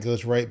it's done, it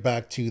goes right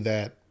back to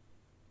that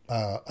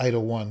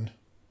idle 1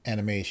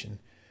 animation.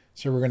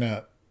 So we're going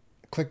to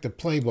click the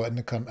play button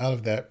to come out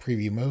of that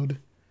preview mode.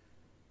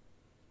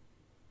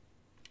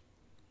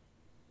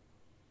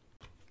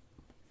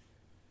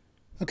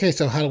 Okay,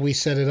 so how do we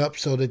set it up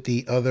so that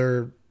the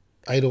other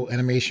idle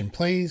animation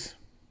plays?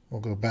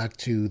 We'll go back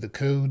to the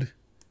code.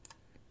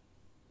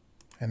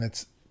 And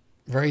it's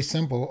very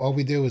simple. All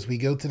we do is we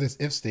go to this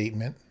if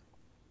statement.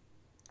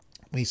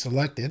 We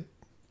select it.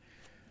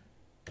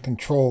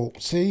 Control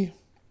C.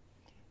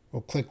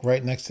 We'll click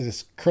right next to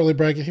this curly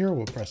bracket here.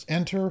 We'll press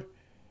enter.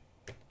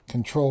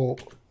 Control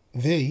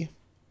V.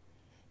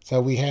 So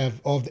we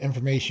have all of the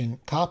information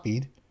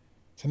copied.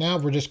 So now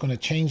we're just going to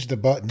change the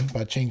button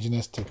by changing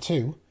this to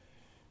 2.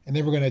 And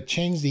then we're going to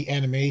change the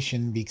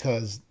animation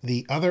because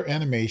the other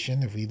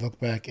animation, if we look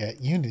back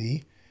at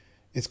Unity,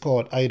 it's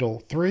called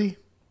idle 3.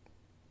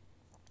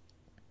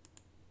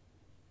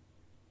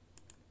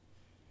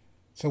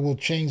 So we'll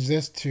change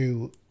this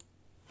to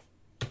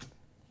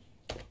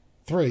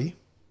 3.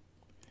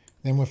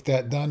 Then with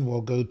that done,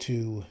 we'll go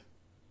to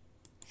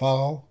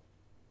File,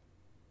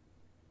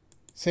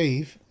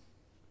 Save.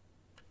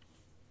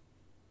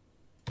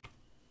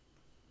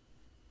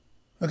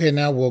 Okay,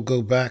 now we'll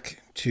go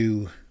back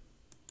to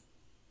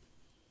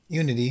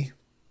Unity.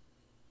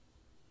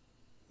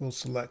 We'll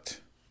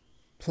select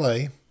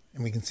Play,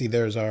 and we can see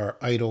there's our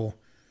idle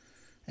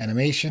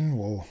animation.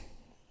 We'll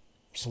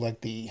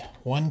select the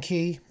 1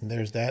 key, and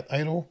there's that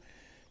idle.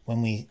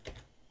 When we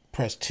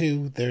press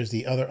 2, there's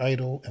the other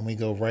idle, and we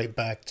go right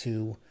back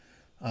to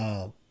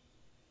our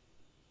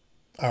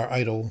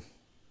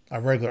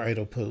regular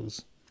idle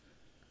pose.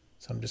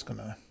 So I'm just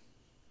gonna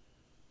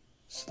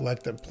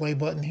select the play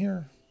button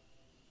here.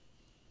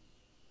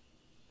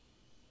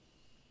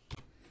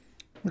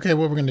 Okay,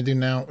 what we're gonna do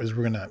now is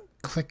we're gonna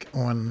click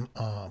on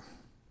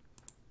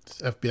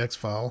this FBX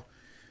file.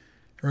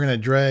 We're gonna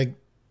drag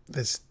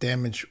this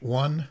damage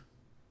 1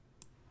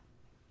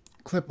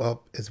 clip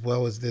up as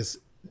well as this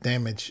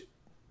damage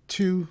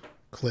 2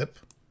 clip.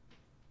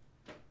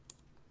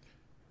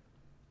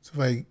 So if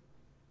I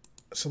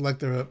select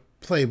the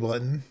play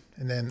button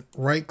and then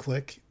right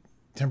click,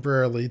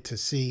 temporarily to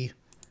see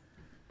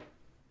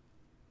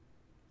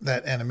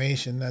that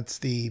animation. That's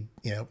the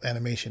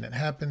animation that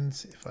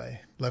happens. If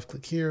I left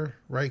click here,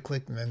 right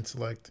click, and then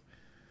select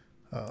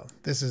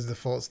this is the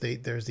default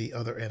state. There's the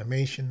other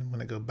animation. I'm going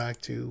to go back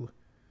to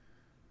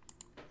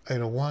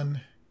idle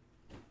 1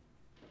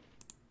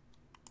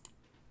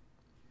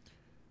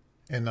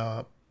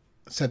 and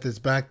set this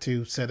back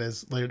to set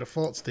as layer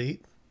default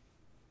state.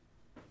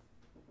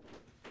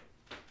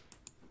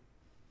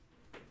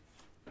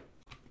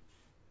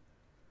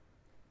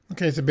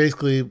 Okay, so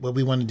basically what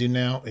we want to do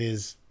now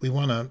is we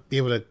want to be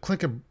able to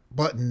click a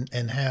button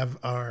and have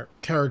our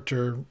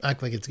character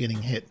act like it's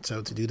getting hit.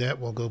 So to do that,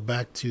 we'll go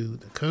back to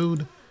the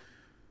code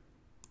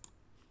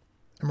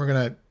and we're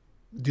going to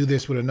do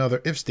this with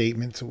another if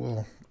statement. So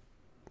we'll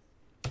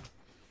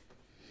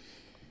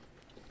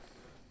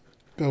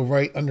go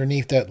right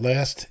underneath that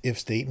last if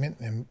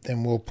statement and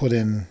then we'll put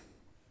in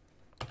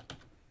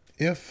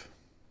if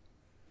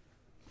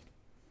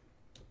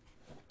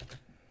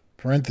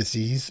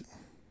parentheses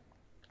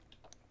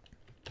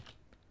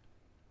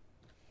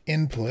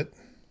input,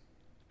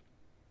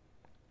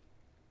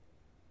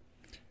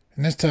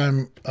 and this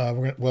time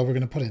we're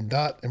going to put in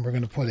dot and we're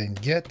going to put in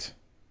get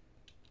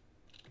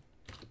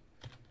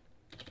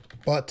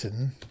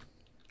button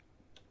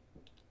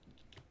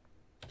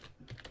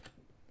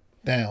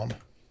down,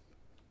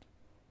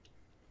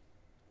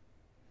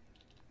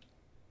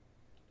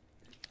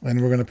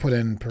 and we're going to put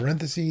in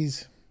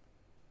parentheses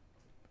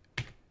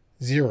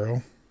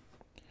 0,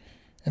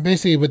 and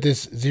basically what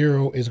this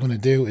 0 is going to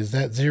do is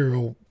that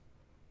 0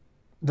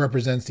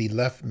 represents the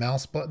left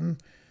mouse button.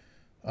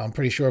 I'm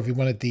pretty sure if we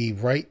wanted the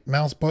right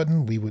mouse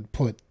button, we would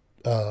put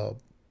 1.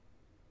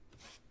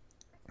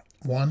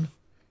 So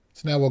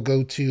now we'll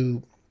go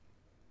to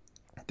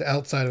the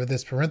outside of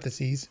this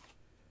parentheses.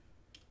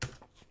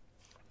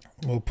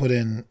 We'll put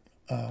in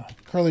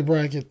curly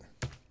bracket.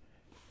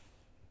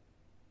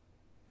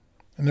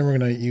 And then we're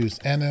going to use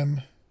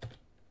nm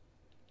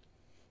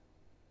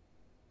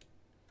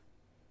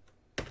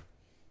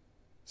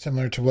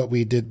similar to what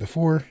we did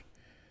before.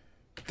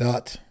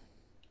 Dot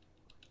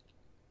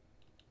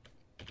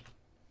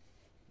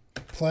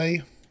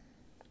play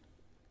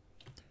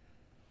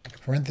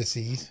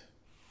parentheses.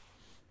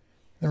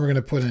 Then we're going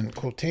to put in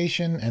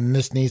quotation, and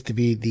this needs to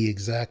be the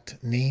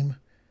exact name.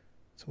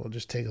 So we'll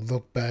just take a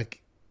look back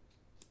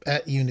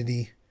at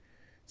Unity.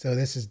 So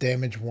this is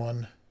damage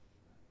 1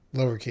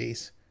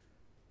 lowercase.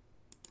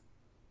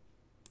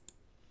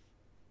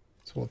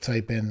 So we'll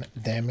type in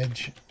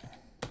damage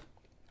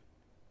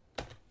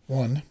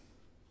 1.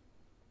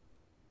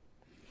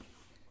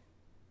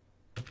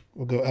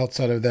 We'll go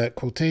outside of that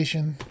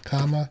quotation,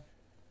 comma,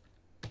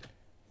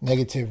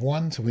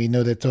 -1, so we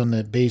know that's on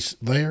the base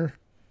layer,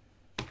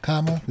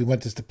 comma. We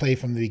want this to play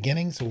from the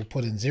beginning, so we'll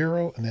put in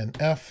 0 and then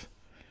F,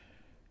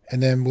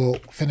 and then we'll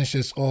finish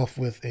this off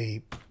with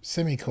a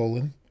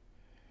semicolon.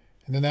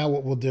 And then now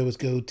what we'll do is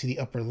go to the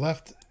upper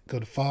left, go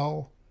to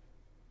File,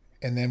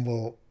 and then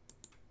we'll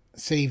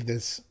save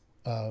this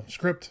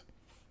script.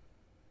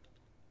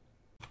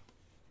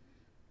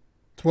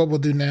 So what we'll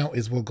do now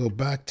is we'll go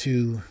back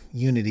to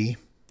Unity.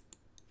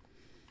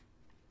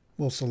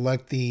 We'll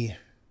select the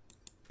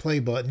play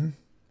button.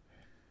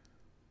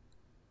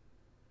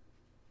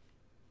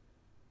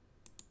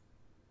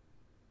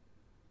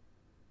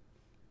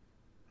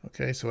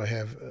 Okay, so I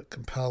have a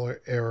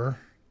compiler error.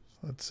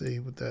 Let's see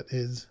what that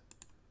is.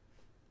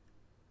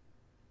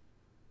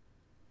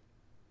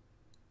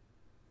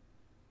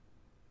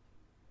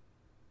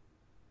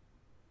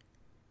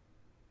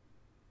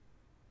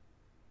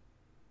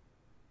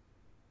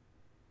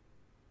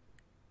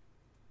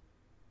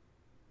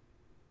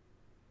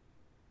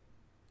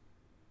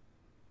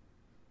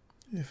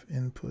 If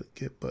input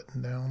get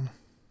button down.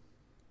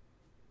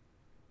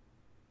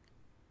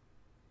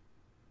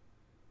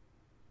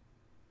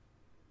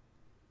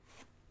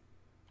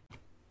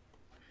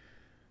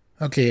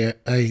 Okay,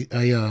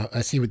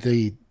 I see what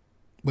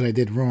I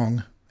did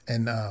wrong,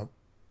 and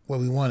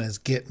what we want is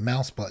get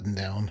mouse button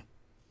down.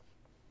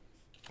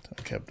 So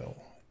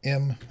capital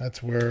M.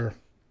 That's where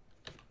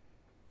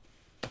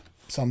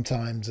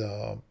sometimes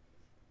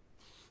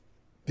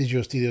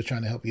Visual Studio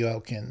trying to help you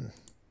out can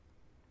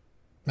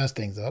mess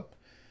things up.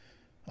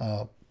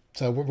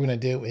 So what we're going to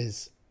do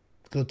is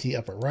go to the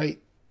upper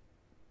right,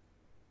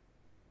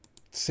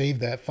 save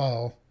that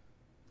file.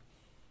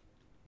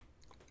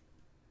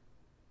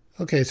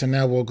 Okay, so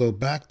now we'll go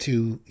back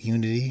to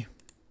Unity.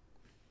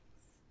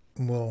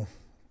 We'll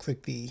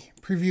click the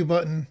preview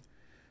button.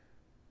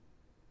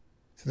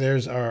 So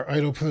there's our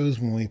idle pose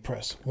when we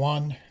press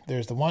 1.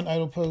 There's the one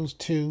idle pose,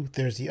 2.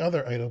 There's the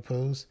other idle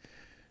pose.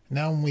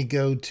 Now when we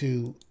go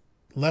to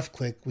left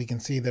click, we can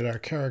see that our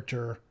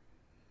character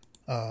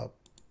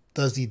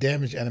does the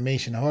damage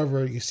animation.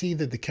 However, you see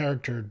that the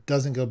character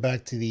doesn't go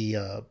back to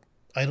the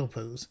idle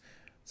pose.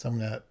 So I'm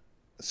going to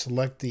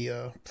select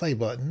the play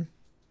button.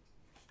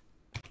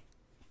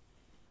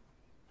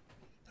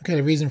 Okay,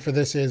 the reason for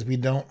this is we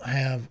don't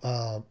have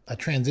a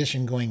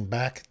transition going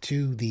back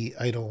to the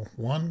idle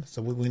one.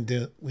 So what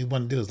we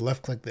want to do is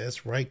left click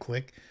this, right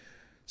click,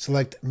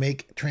 select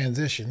make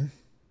transition.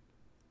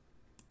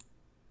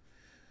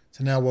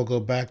 So now we'll go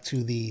back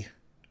to the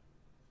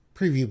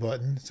preview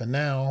button. So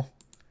now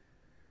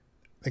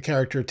the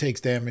character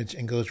takes damage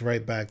and goes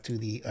right back to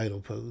the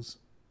idle pose.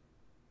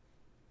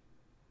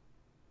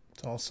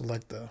 So I'll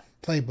select the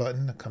play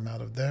button to come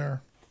out of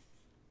there.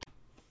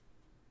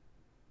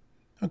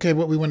 Okay,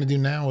 what we want to do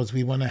now is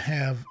we want to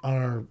have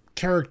our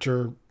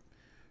character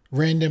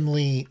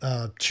randomly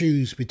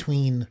choose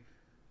between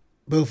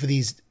both of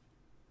these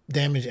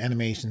damage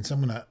animations. So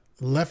I'm going to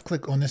left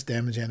click on this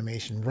damage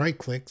animation, right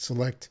click,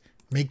 select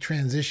make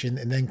transition,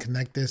 and then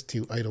connect this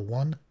to idle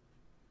 1.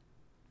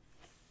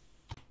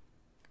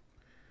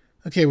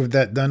 Okay, with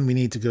that done, we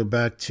need to go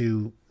back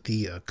to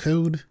the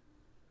code.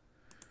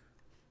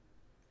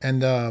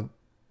 And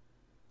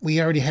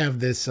we already have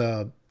this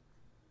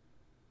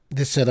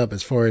this set up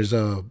as far as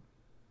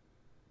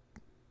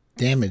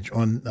damage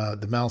on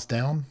the mouse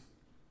down.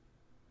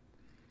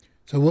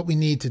 So what we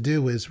need to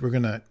do is we're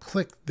going to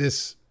click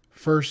this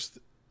first,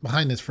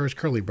 behind this first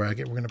curly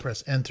bracket, we're going to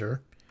press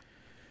enter.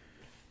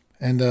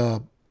 And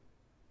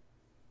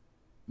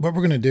what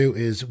we're going to do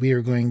is we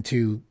are going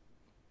to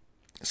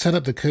set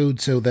up the code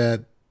so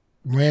that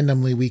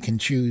randomly we can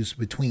choose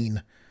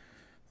between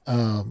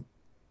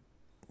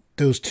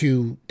those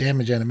two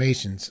damage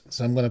animations.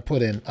 So I'm going to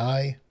put in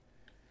I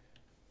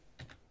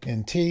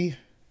and T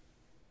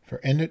for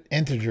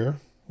integer,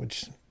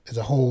 which is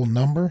a whole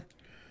number.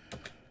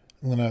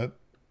 I'm going to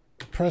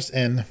press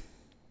N,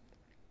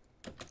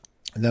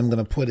 and then I'm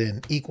going to put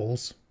in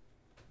equals,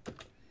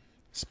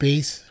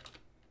 space,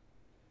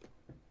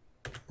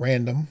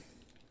 random,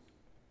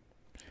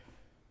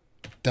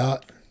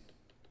 dot,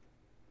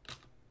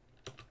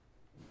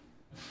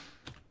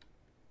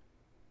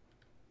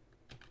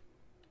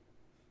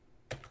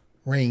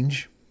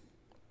 range.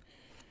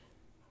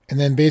 And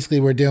then basically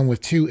we're dealing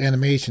with two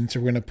animations, so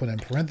we're going to put in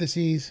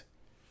parentheses,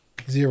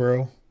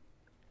 0,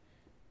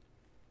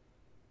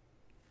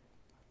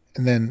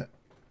 and then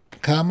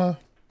comma,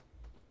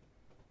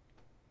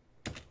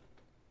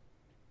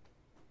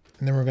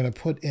 and then we're going to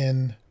put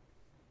in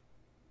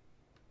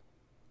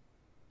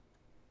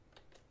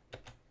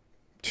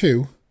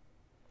 2,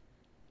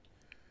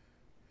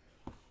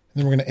 and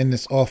then we're going to end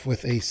this off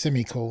with a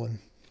semicolon.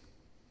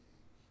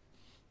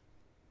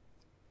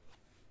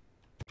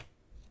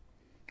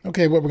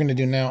 Okay, what we're going to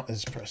do now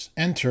is press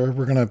enter.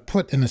 We're going to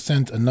put, in a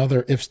sense,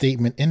 another if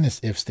statement in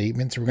this if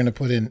statement. So we're going to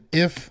put in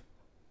if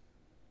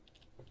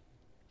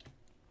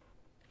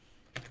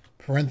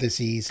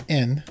parentheses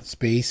in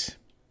space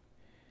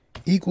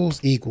equals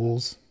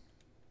equals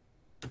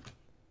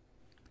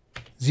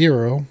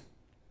 0.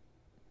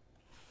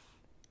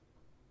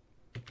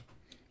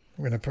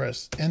 We're going to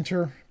press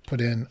enter,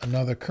 put in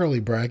another curly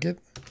bracket.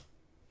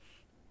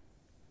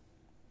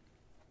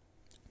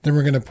 Then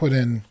we're going to put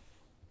in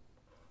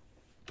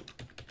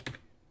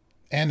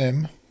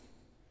anim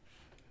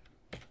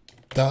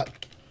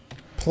dot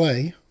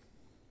play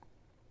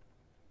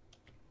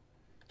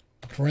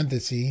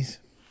parentheses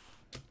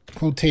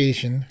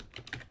quotation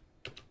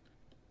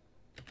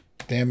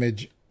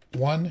damage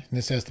 1, and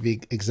this has to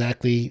be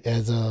exactly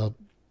as the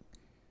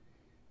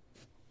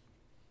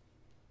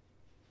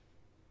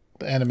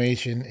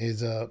animation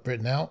is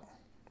written out.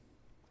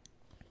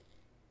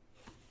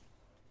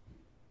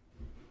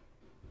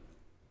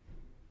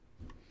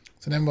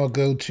 So then we'll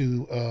go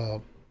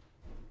to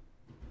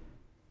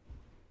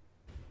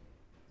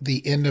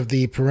the end of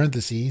the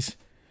parentheses,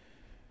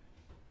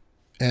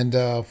 and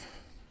well,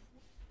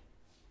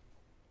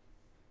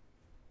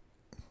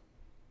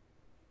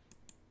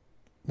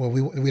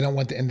 we don't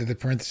want the end of the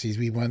parentheses,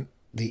 we want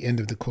the end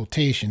of the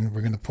quotation.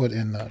 We're going to put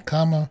in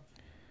comma,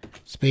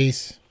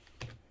 space,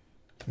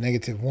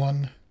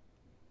 -1,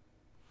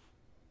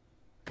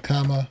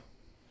 comma,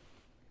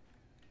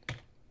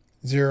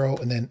 0,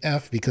 and then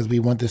F, because we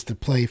want this to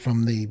play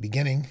from the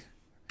beginning.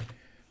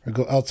 We'll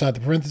go outside the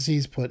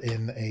parentheses, put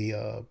in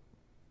a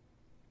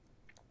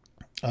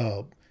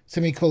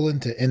semicolon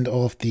to end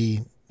off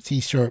the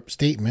C#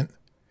 statement.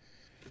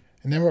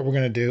 And then what we're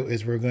going to do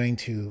is we're going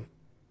to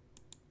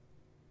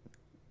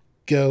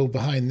go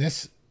behind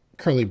this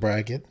curly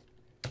bracket,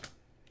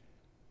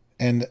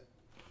 and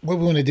what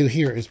we want to do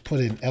here is put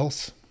in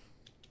else,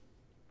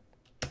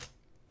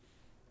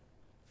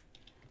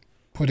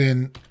 put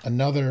in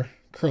another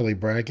curly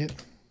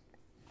bracket,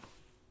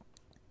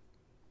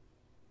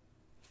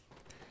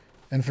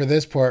 and for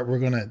this part we're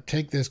going to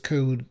take this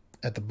code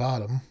at the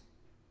bottom,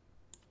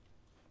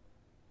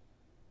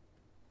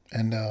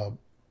 and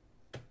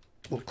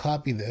we'll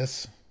copy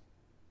this,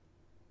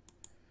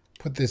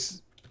 put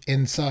this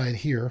inside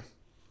here.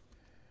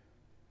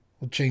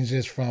 We'll change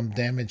this from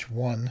damage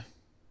 1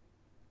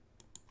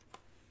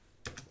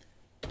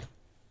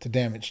 to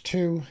damage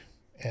 2,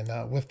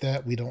 and with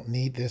that we don't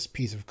need this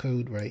piece of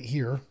code right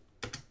here.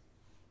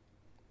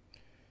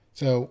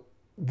 So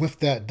with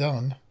that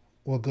done,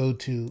 we'll go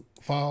to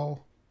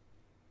File,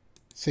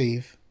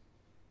 Save.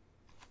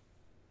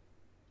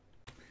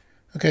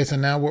 Okay, so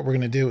now what we're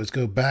going to do is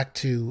go back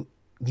to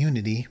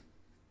Unity,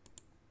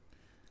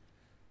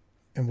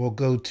 and we'll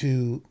go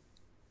to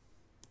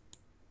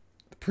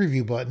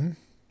preview button.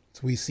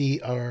 So we see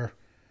our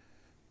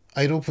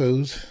idle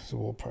pose. So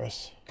we'll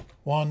press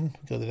 1,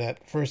 go to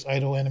that first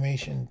idle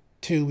animation.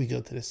 2, we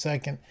go to the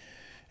second.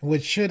 And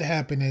what should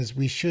happen is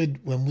we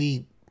should, when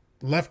we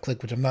left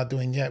click, which I'm not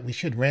doing yet, we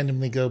should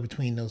randomly go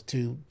between those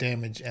two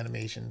damage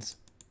animations.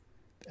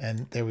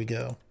 And there we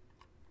go.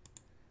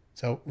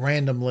 So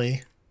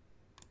randomly,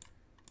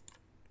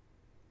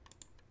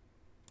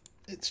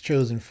 it's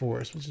chosen for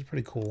us, which is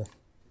pretty cool.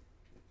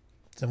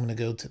 So I'm going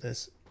to go to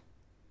this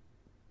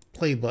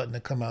play button to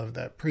come out of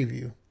that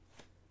preview.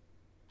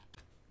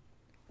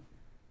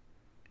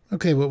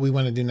 Okay, what we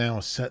want to do now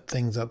is set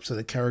things up so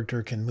the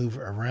character can move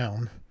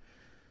around.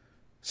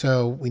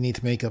 So we need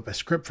to make up a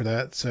script for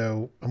that.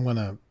 So I'm going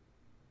to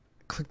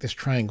click this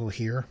triangle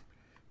here,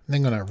 and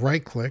then I'm going to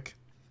right click.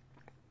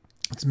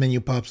 This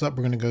menu pops up.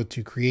 We're going to go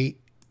to Create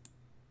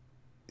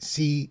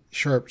C#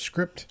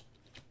 Script.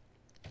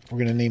 We're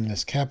going to name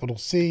this capital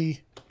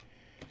C,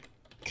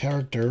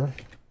 character,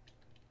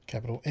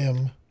 capital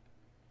M,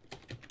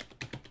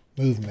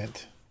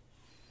 movement.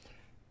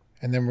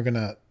 And then we're going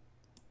to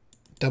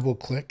double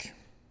click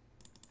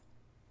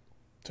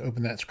to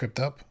open that script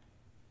up.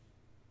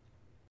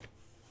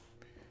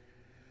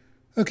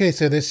 Okay,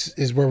 so this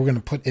is where we're going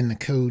to put in the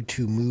code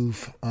to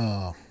move,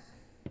 to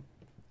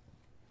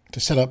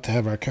set up to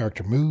have our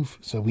character move.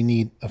 So we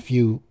need a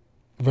few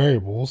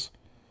variables.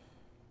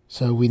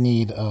 So we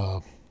need,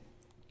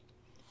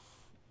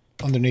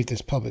 underneath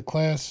this public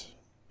class,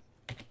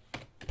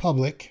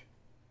 public,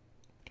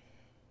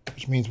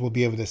 which means we'll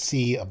be able to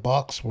see a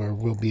box where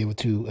we'll be able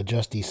to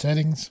adjust these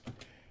settings.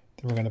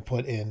 Then we're going to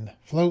put in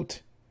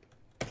float.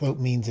 Float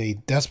means a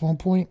decimal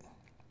point.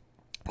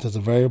 So it's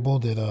a variable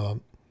that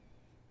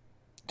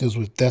deals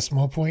with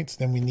decimal points.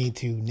 Then we need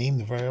to name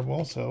the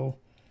variable. So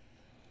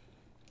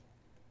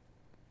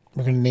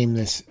we're going to name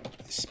this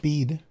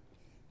speed.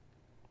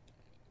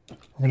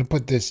 We're going to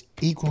put this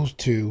equals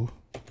to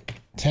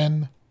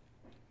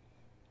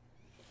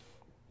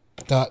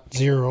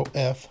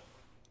 10.0f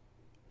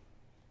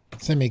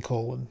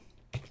semicolon.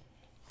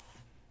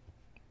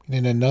 And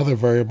then another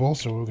variable,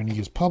 so we're going to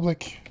use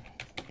public.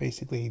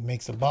 Basically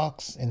makes a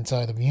box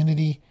inside of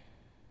Unity.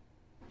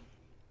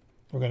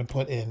 We're going to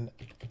put in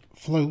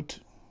float,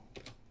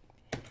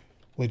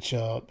 which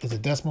is a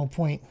decimal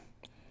point.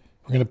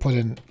 We're going to put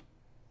in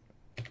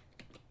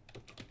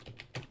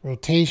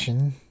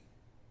rotation,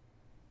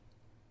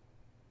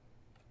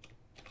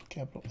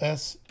 capital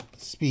S,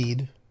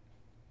 speed,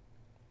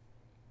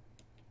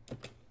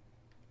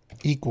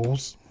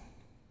 equals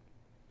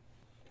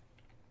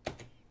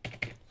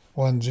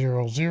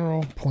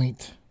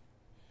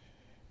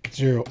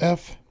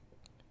 100.0f.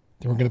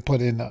 Then we're going to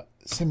put in a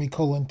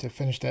semicolon to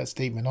finish that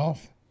statement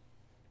off.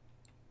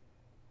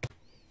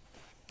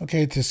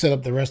 Okay, to set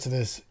up the rest of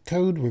this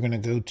code, we're going to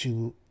go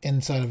to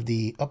inside of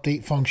the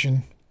update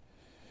function.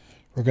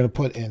 We're going to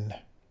put in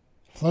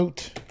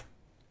float.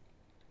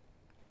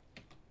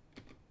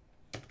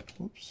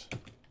 Oops.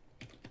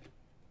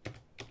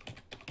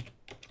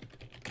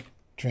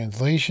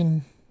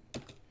 Translation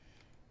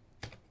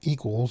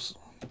equals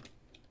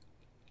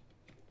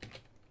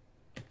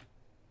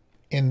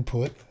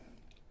input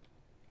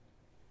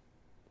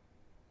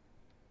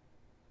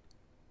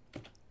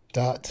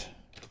dot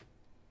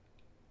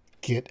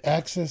get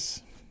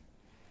access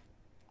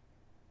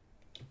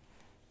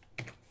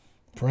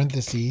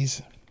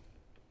parentheses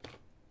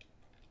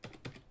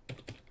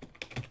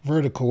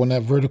vertical. And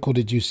that vertical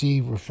that you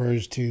see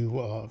refers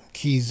to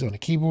keys on a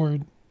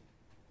keyboard.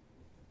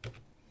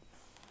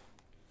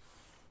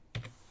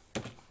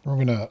 We're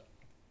going to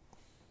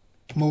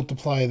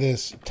multiply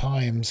this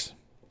times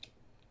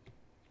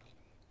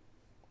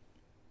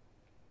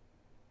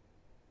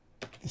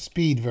the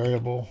speed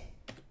variable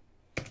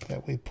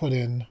that we put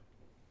in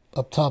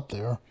up top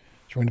there.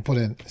 So we're going to put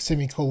in a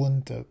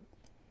semicolon to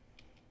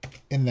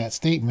in that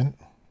statement.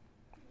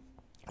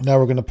 Now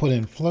we're going to put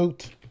in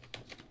float,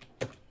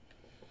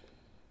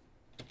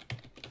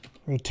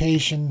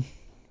 rotation,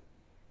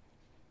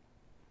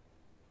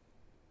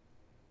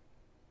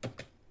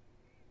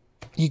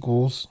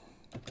 equals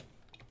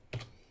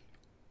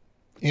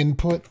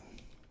input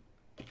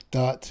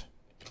dot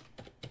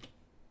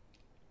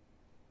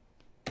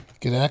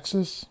get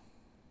access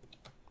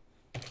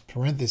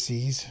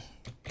parentheses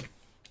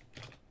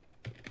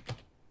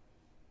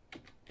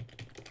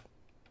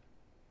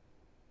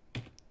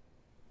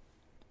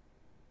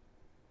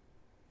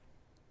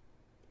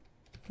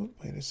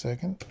wait a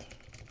second,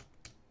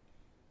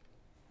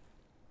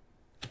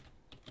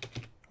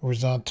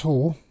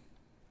 horizontal.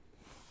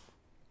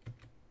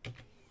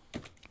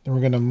 Then we're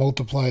going to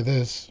multiply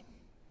this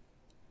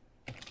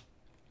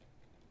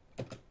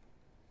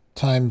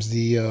times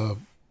the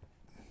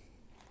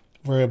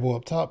variable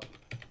up top.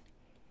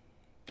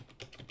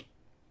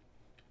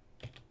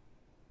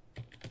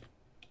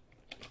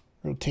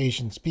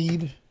 Rotation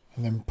speed,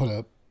 and then put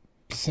a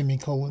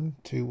semicolon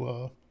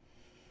to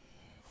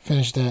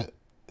finish that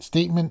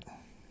statement.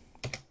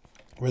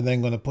 We're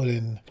then going to put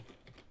in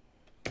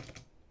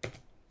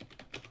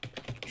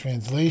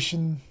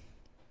translation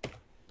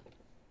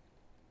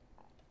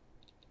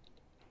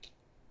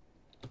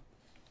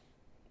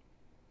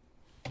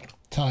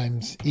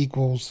times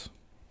equals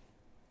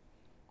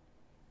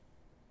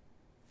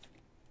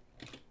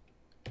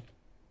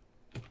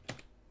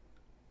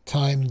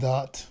time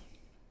dot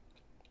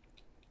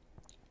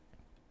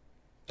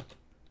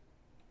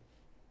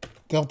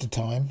delta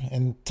time,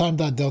 and time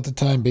dot delta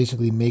time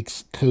basically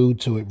makes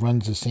code so it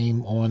runs the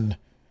same on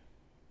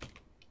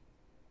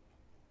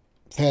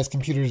fast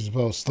computers as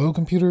well as slow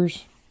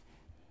computers.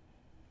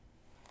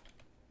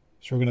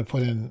 So we're going to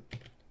put in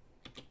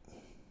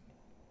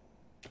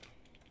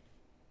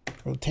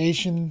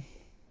rotation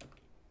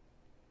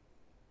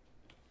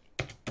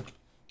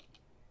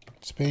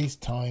space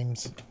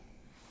times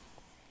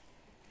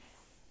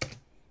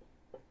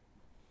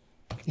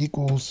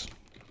equals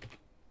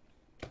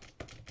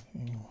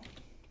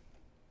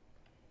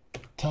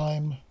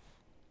time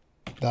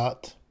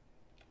dot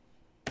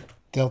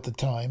delta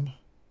time.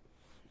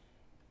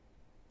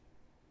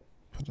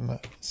 Put in a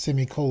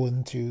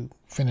semicolon to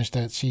finish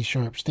that C#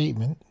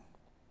 statement.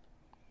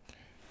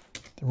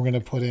 Then we're going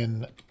to put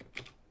in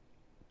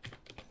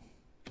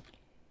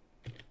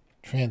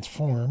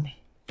transform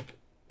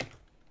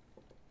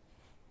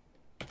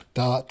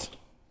dot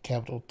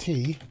capital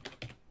T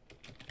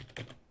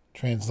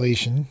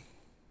translation,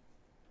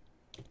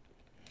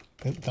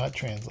 not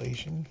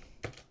translation,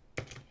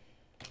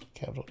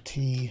 capital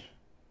T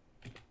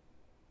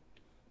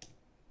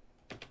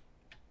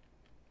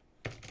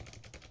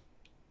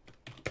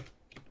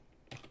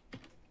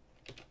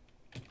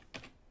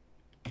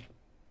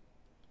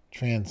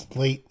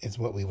translate is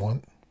what we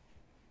want.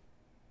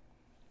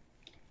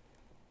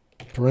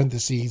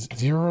 Parentheses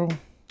 0,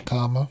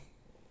 comma,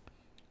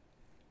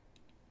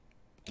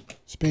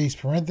 space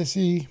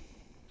parenthesis,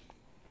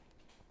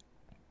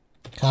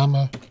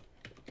 comma,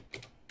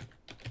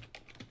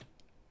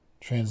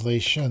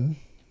 translation.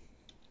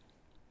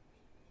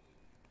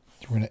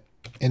 So we're going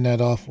to end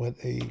that off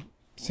with a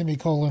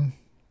semicolon.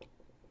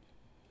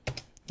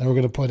 Now we're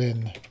going to put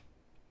in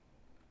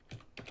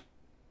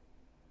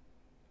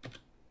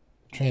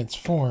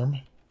transform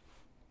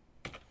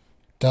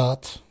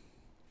dot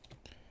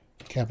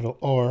capital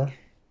R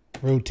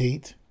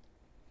rotate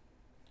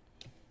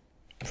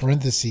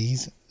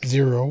parentheses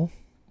 0,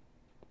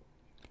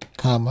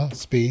 comma,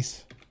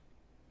 space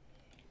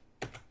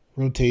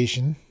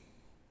rotation,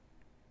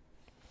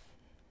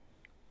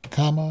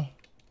 comma,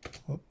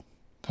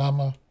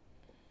 comma,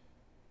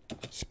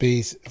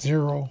 space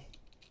 0.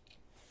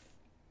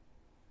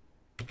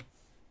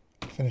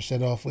 Finish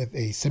that off with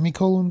a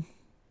semicolon.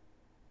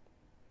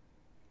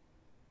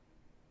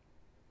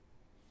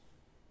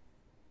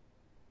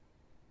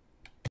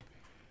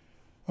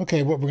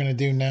 Okay, what we're going to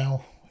do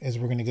now is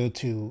we're going to go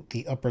to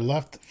the upper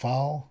left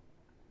file.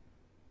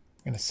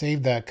 We're going to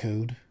save that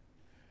code.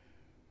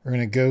 We're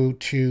going to go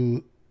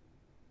to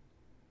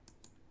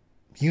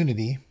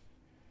Unity.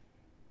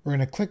 We're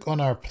going to click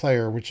on our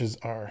player, which is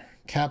our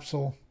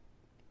capsule.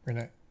 We're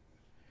going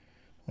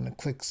to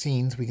click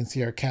scenes. We can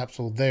see our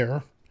capsule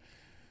there.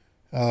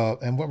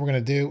 And what we're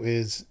going to do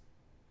is,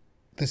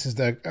 this is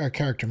our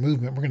character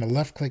movement. We're going to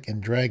left click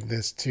and drag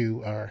this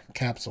to our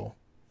capsule.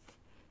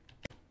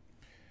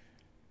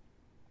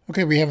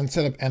 Okay, we haven't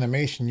set up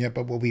animation yet,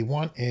 but what we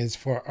want is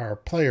for our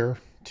player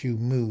to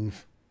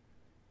move.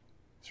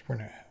 So we're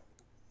going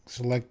to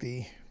select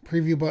the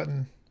preview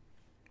button.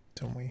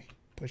 So when we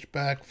push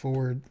back,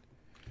 forward,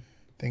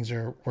 things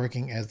are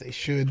working as they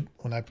should.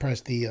 When I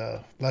press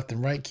the left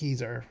and right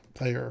keys, our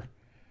player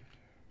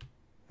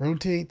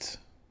rotates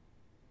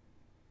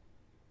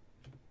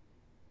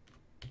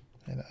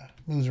and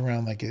moves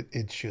around like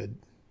it should.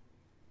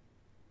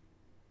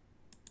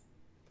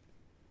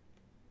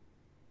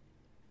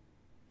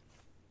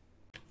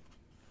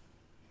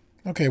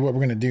 Okay, what we're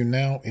going to do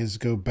now is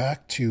go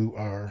back to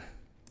our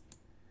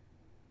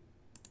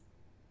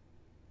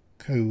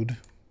code.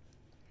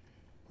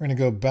 We're going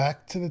to go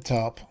back to the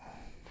top.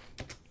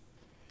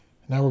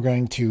 Now we're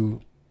going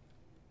to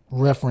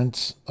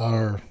reference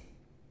our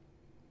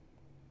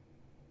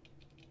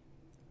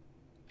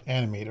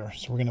animator.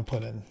 So we're going to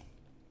put in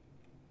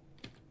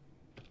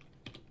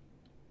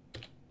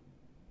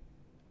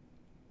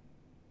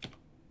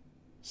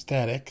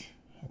static.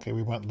 Okay,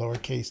 we want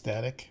lowercase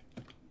static.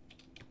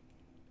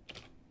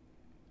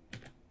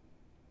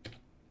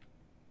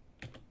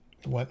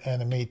 We want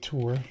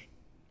animator.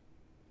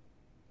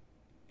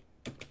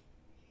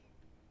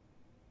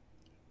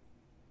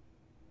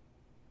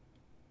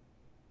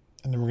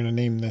 And then we're going to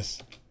name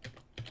this.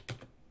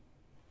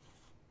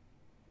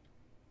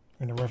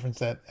 We're going to reference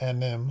that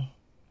anim.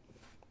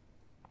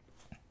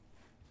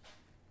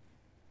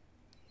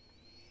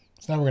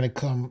 So now we're going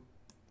to come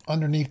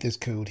underneath this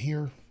code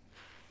here.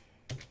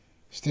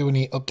 Still in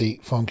the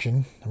update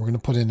function. And we're going to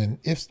put in an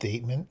if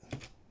statement.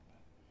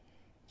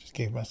 Just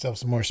gave myself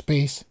some more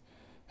space.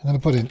 I'm going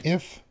to put in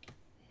if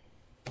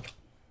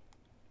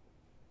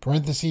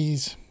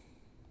parentheses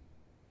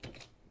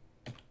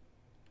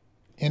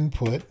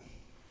input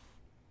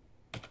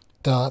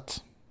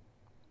dot.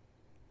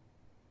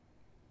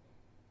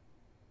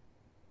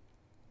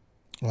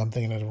 Well, I'm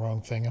thinking of the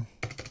wrong thing.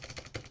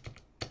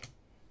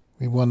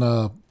 We want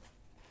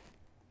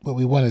what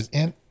we want is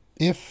int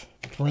if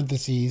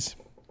parentheses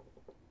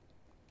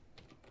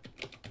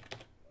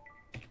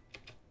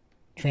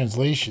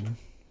translation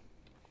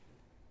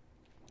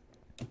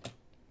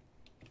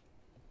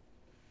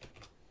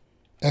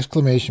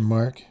exclamation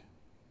mark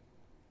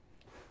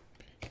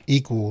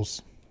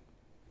equals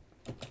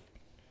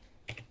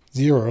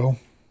 0,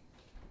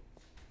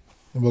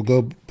 and we'll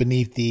go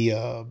beneath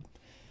the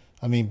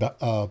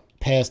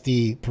past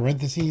the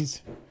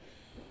parentheses.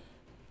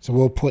 So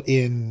we'll put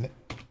in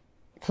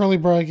curly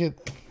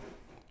bracket,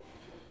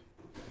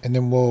 and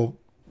then we'll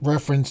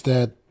reference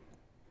that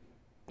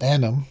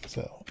anim.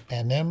 So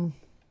anim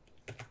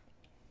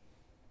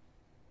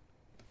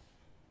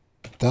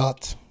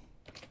dot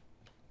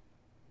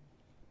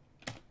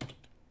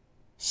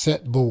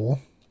set bool,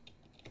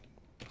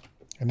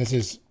 and this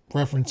is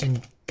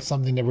referencing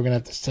something that we're going to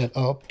have to set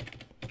up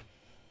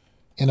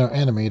in our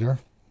animator.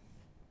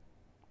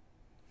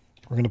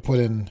 We're going to put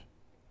in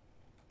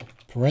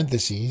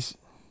parentheses,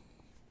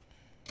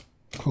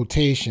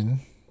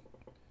 quotation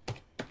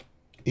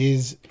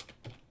is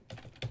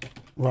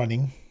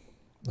running.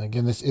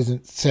 Again, this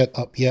isn't set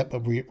up yet,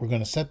 but we're going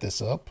to set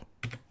this up.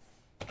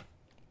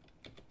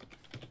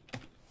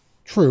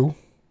 True.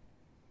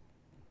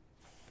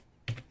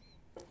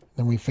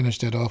 Then we finish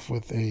that off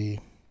with a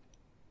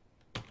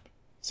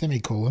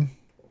semicolon.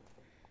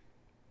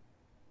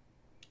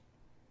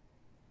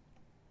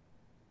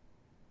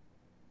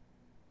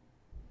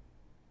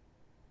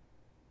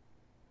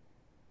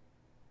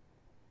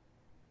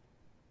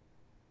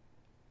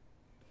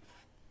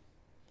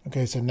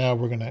 Okay, so now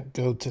we're going to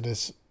go to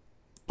this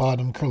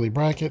bottom curly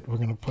bracket. We're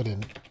going to put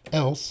in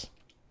else.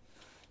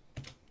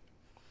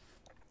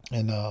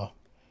 And what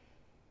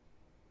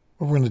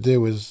we're going to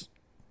do is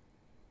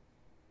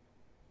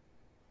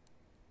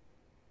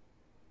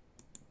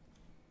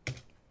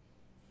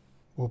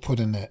we'll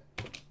put in that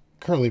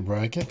curly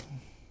bracket.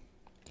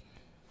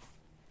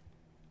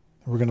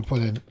 We're going to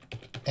put in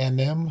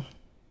anim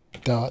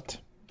dot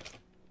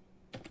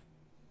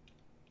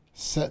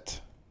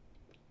set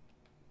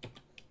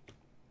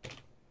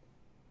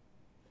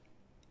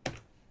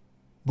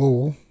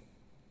bool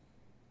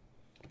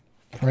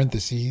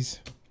parentheses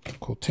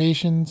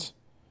quotations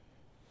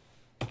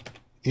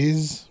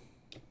is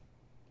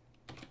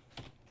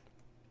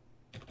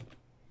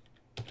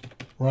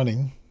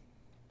running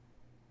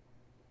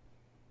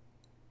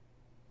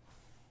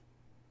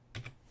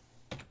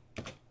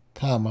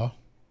comma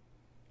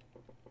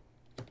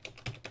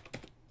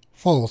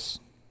false.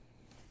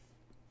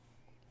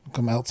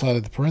 Come outside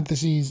of the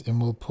parentheses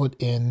and we'll put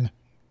in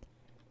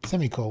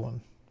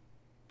semicolon.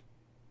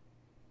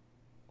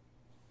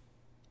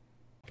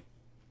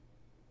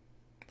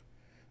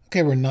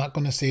 Okay, we're not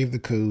going to save the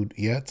code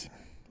yet.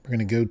 We're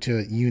going to go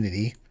to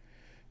Unity.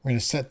 We're going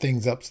to set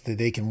things up so that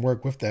they can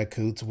work with that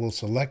code. So we'll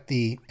select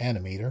the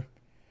animator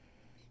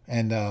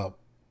and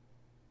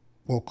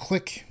we'll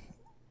click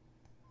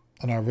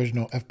on our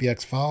original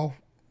FBX file.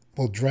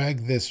 We'll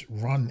drag this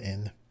run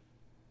in.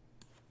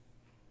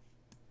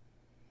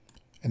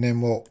 And then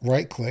we'll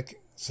right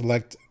click,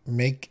 select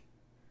make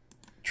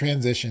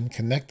transition,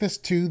 connect this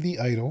to the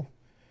idle.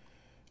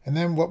 And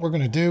then what we're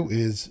going to do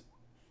is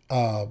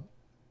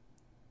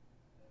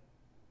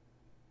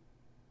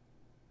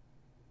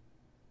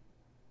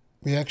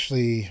we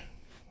actually,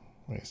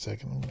 wait a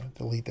second, I'm going to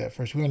delete that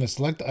first. We're going to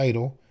select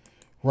idle,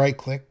 right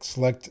click,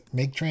 select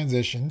make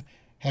transition,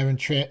 having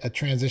a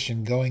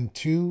transition going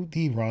to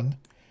the run.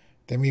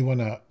 Then we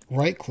want to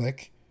right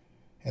click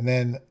and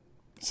then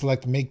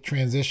select make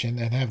transition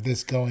and have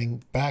this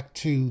going back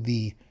to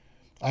the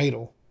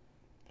idle.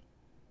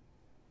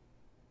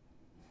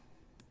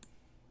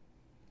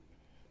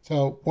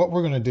 So what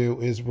we're going to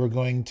do is we're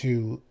going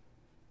to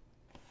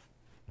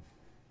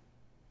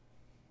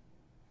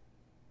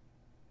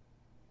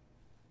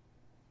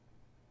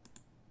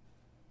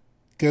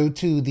go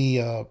to the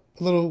a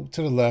little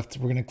to the left.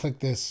 We're going to click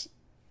this.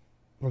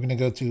 We're going to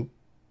go to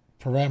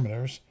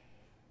parameters.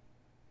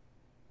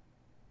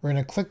 We're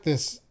going to click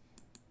this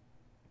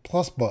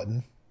plus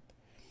button,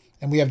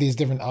 and we have these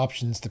different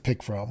options to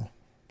pick from.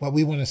 What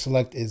we want to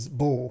select is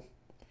bool,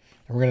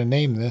 and we're going to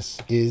name this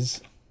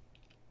is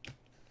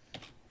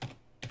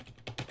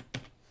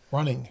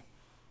running.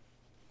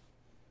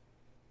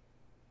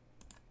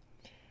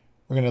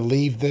 We're going to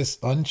leave this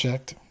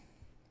unchecked,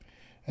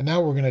 and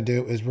now what we're going to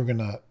do is we're going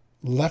to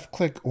left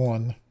click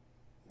on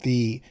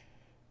the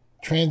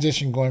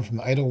transition going from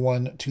the idle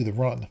one to the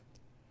run.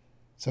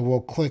 So we'll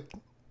click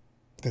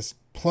this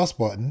plus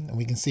button and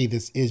we can see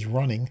this is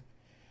running,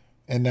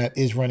 and that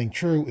is running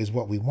true is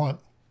what we want.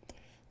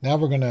 Now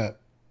we're going to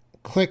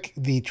click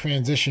the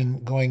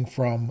transition going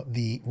from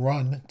the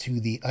run to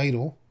the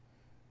idle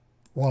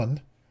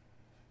one.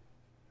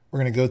 We're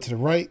going to go to the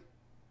right.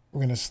 We're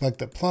going to select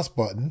the plus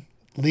button,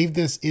 leave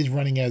this is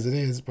running as it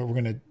is, but we're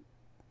going to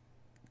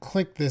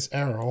click this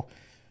arrow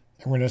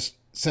and we're going to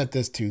set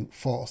this to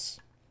false.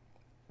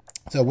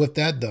 So with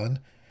that done,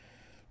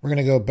 we're going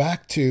to go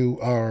back to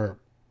our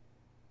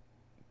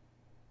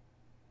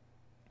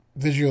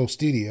Visual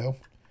Studio.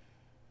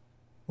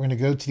 We're going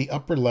to go to the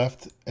upper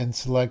left and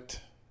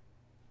select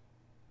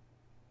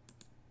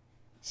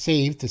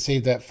save to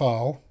save that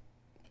file.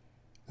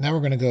 Now we're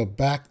going to go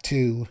back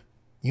to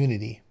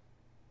Unity.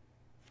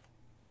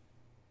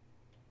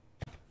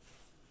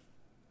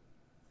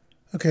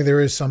 Okay, there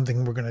is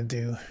something we're going to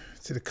do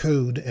to the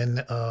code,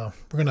 and we're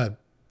going to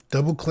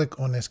double click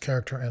on this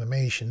character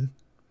animation.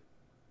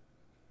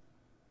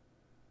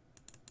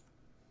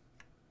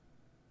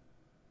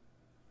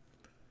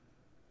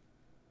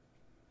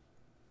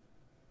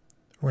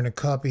 We're going to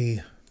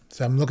copy.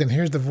 So I'm looking,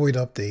 here's the void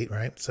update,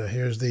 right? So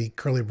here's the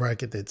curly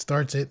bracket that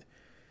starts it.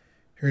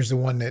 Here's the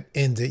one that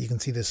ends it. You can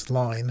see this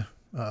line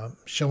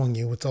showing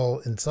you what's all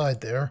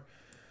inside there.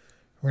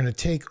 We're going to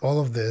take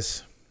all of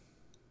this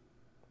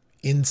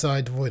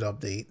inside the void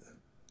update.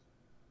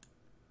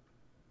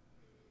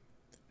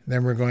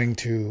 Then we're going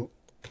to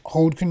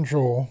hold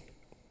Control,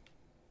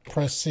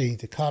 press C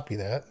to copy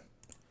that.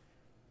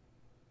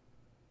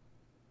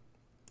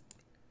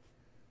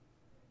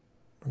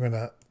 We're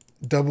going to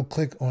double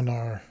click on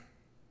our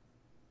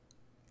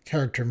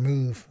character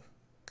move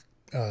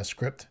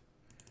script.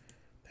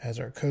 It has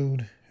our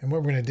code. And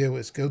what we're going to do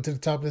is go to the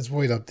top of this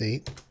void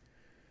update.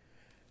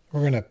 We're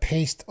going to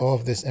paste all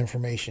of this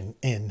information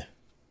in.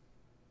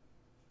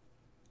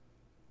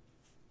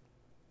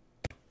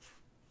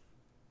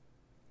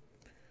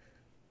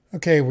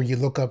 Okay, where you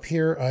look up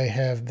here, I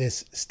have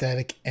this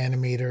static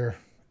animator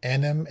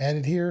anim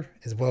added here,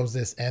 as well as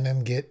this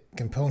anim get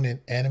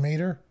component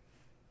animator.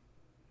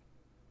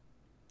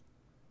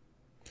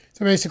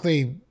 So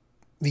basically,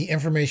 the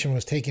information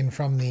was taken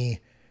from the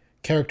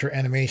character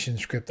animation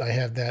script. I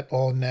have that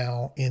all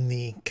now in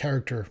the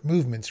character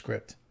movement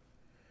script.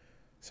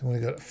 So I'm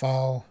going to go to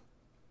File,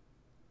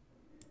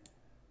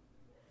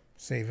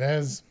 Save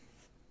As.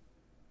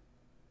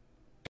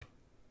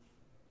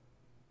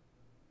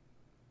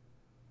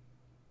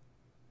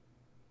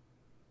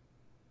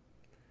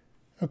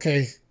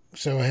 Okay,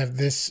 so I have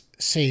this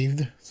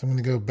saved. So I'm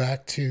going to go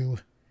back to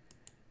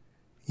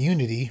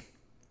Unity.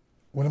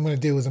 What I'm going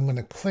to do is I'm going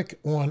to click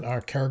on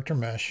our character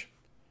mesh.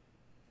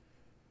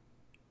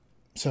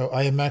 So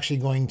I am actually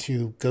going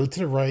to go to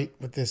the right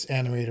with this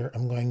animator.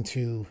 I'm going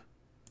to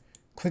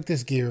click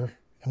this gear.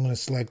 I'm going to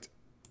select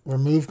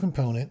Remove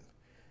Component.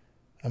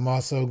 I'm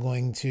also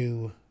going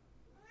to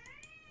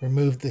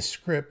remove the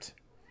script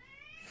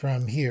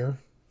from here.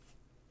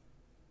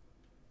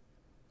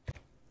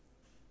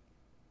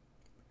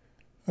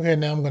 Okay,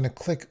 now I'm going to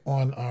click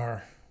on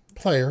our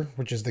player,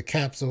 which is the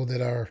capsule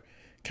that our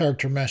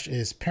character mesh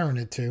is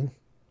parented to.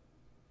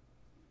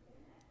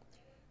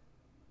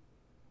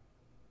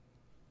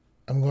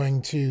 I'm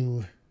going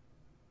to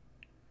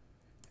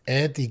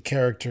add the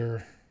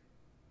character,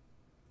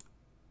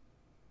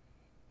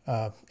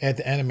 add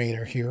the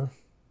animator here.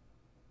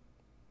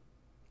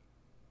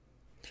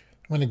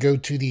 I'm going to go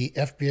to the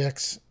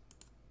FBX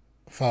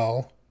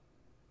file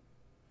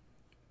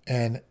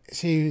and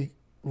see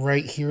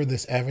right here,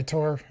 this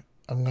avatar.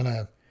 I'm going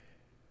to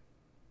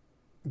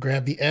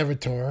grab the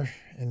avatar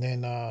and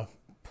then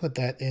put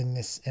that in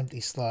this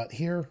empty slot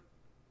here.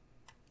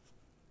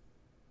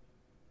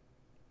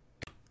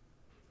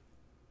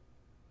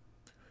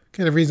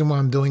 Okay, the reason why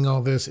I'm doing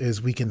all this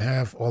is we can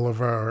have all of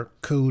our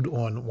code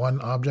on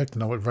one object,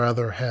 and I would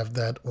rather have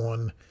that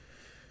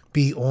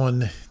be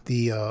on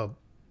the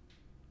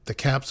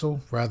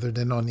capsule rather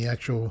than on the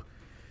actual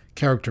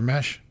character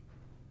mesh.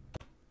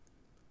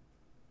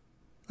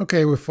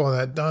 Okay, with all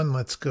that done,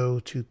 let's go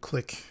to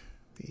click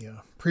the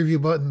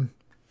preview button.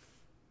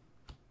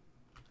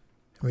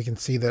 And we can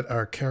see that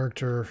our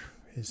character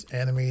is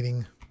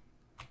animating.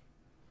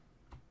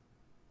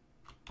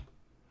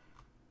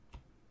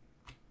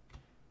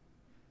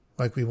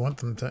 Like we want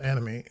them to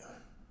animate.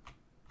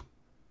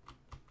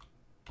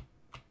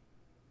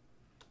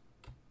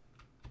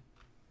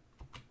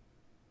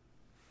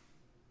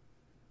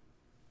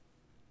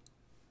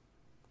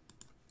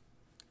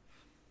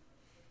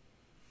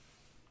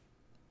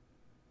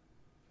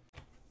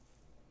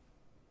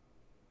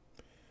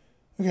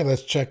 Okay,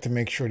 let's check to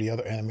make sure the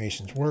other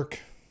animations work.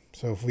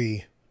 So if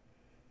we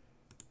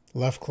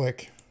left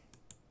click,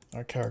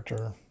 our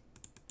character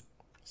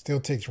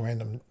still takes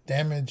random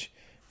damage.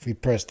 If we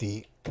press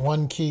the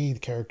 1 key, the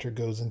character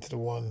goes into the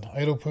 1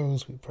 idle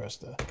pose. We press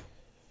the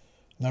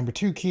number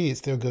 2 key, it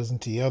still goes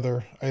into the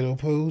other idle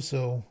pose.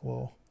 So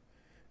we'll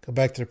go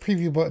back to the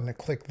preview button and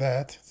click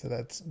that. So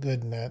that's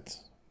good, and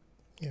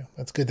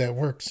that's good, that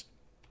works.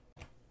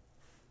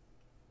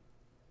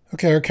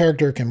 Okay, our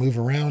character can move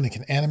around, it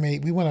can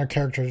animate. We want our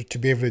character to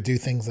be able to do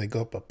things like go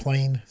up a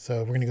plane. So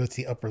we're going to go to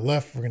the upper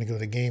left. We're going to go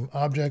to Game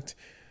Object,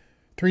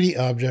 3D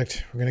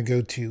Object. We're going to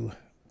go to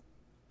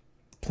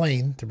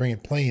Plane to bring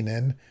it plane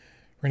in.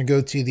 We're going to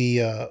go to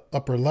the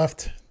upper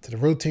left to the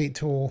Rotate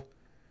tool.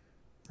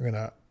 We're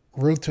going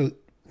to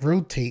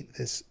rotate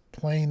this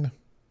plane.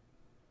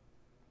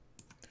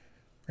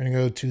 We're going to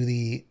go to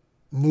the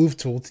Move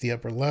tool to the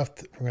upper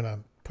left. We're going to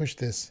push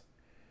this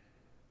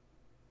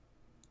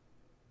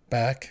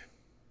back.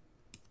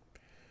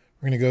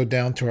 We're going to go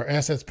down to our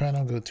assets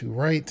panel, go to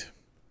right,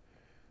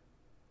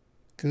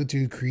 go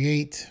to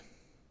create,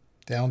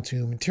 down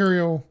to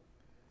material.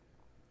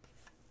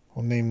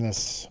 We'll name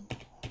this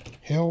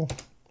hill.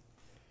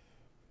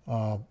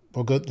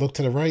 We'll go look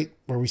to the right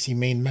where we see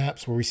main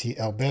maps, where we see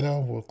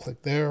albedo. We'll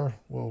click there.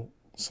 We'll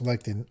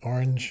select an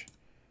orange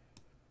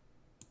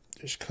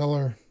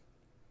color.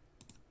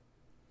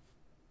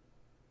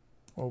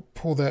 We'll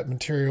pull that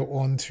material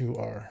onto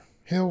our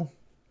hill.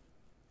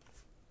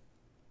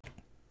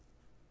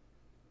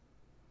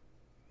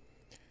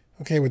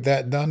 Okay, with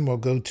that done, we'll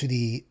go to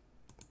the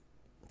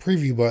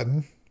preview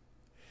button.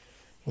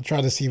 We'll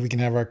try to see if we can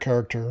have our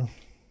character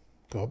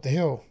go up the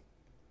hill.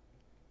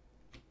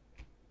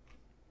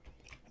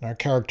 And our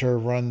character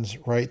runs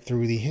right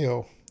through the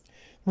hill.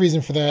 The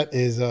reason for that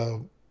is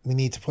we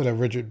need to put a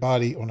rigid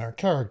body on our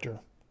character.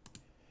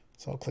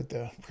 So I'll click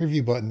the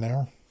preview button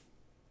there.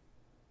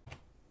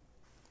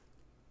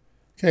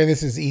 Okay,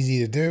 this is easy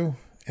to do.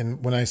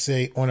 And when I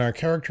say on our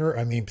character,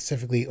 I mean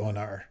specifically on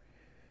our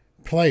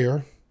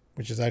player,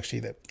 which is actually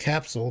the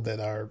capsule that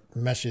our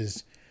mesh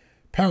is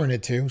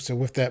parented to. So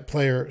with that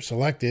player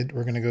selected,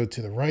 we're going to go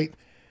to the right.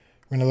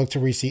 We're going to look to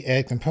where we see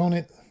add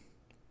component.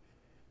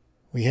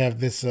 We have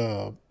this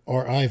RI,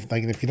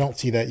 like if you don't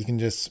see that, you can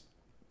just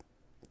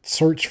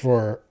search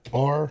for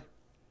RI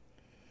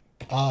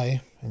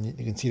and you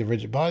can see the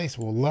rigid body.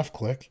 So we'll left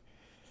click.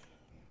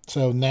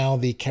 So now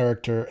the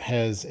character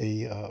has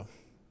a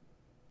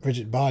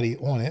rigid body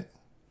on it.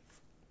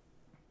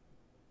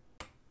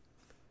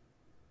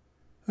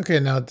 Okay,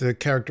 now that the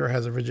character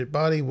has a rigid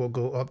body, we'll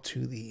go up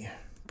to the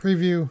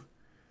preview.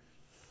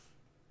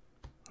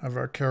 Have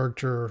our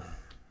character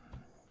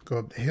go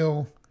up the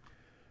hill.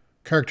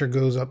 Character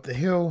goes up the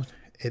hill.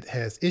 It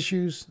has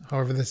issues.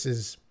 However, this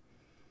is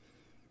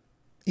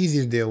easy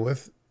to deal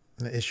with.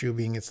 The issue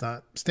being it's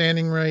not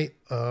standing right.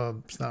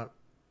 It's not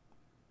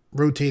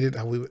rotated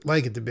how we would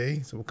like it to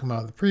be. So we'll come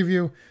out of the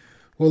preview.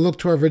 We'll look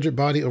to our rigid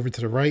body over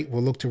to the right.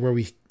 We'll look to where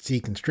we see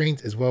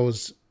constraints as well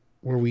as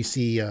where we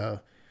see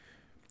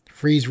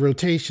freeze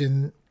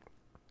rotation.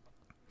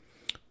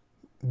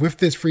 With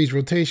this freeze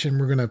rotation,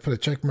 we're going to put a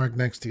check mark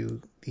next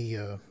to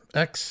the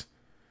X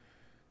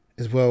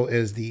as well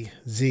as the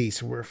Z.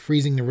 So we're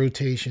freezing the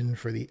rotation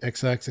for the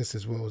X-axis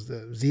as well as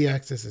the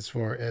Z-axis as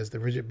far as the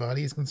rigid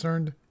body is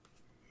concerned.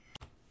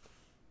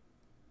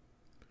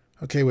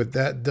 Okay, with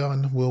that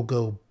done, we'll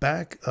go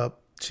back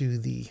up to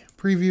the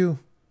preview.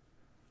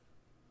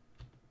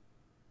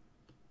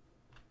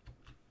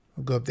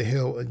 We'll go up the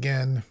hill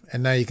again,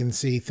 and now you can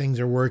see things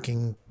are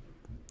working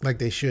like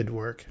they should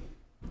work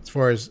as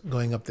far as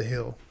going up the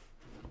hill.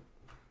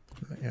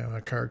 You know, our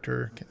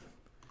character can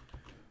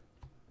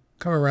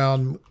come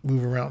around,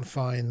 move around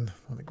fine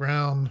on the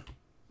ground.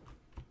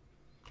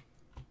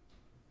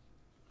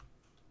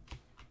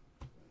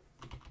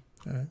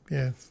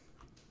 Yeah,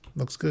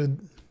 looks good.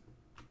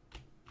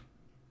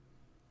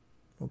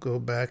 We'll go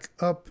back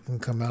up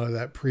and come out of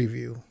that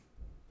preview.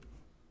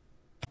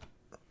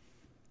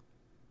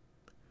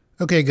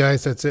 Okay,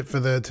 guys, that's it for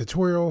the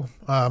tutorial.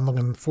 I'm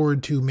looking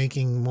forward to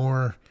making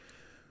more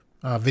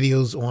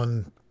videos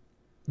on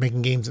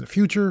making games in the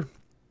future.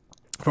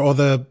 For all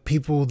the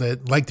people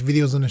that like the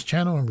videos on this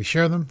channel and we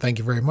share them, thank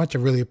you very much. I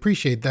really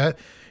appreciate that.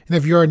 And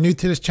if you are new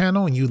to this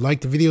channel and you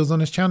like the videos on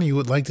this channel, you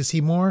would like to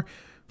see more,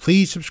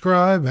 please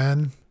subscribe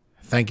and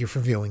thank you for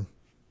viewing.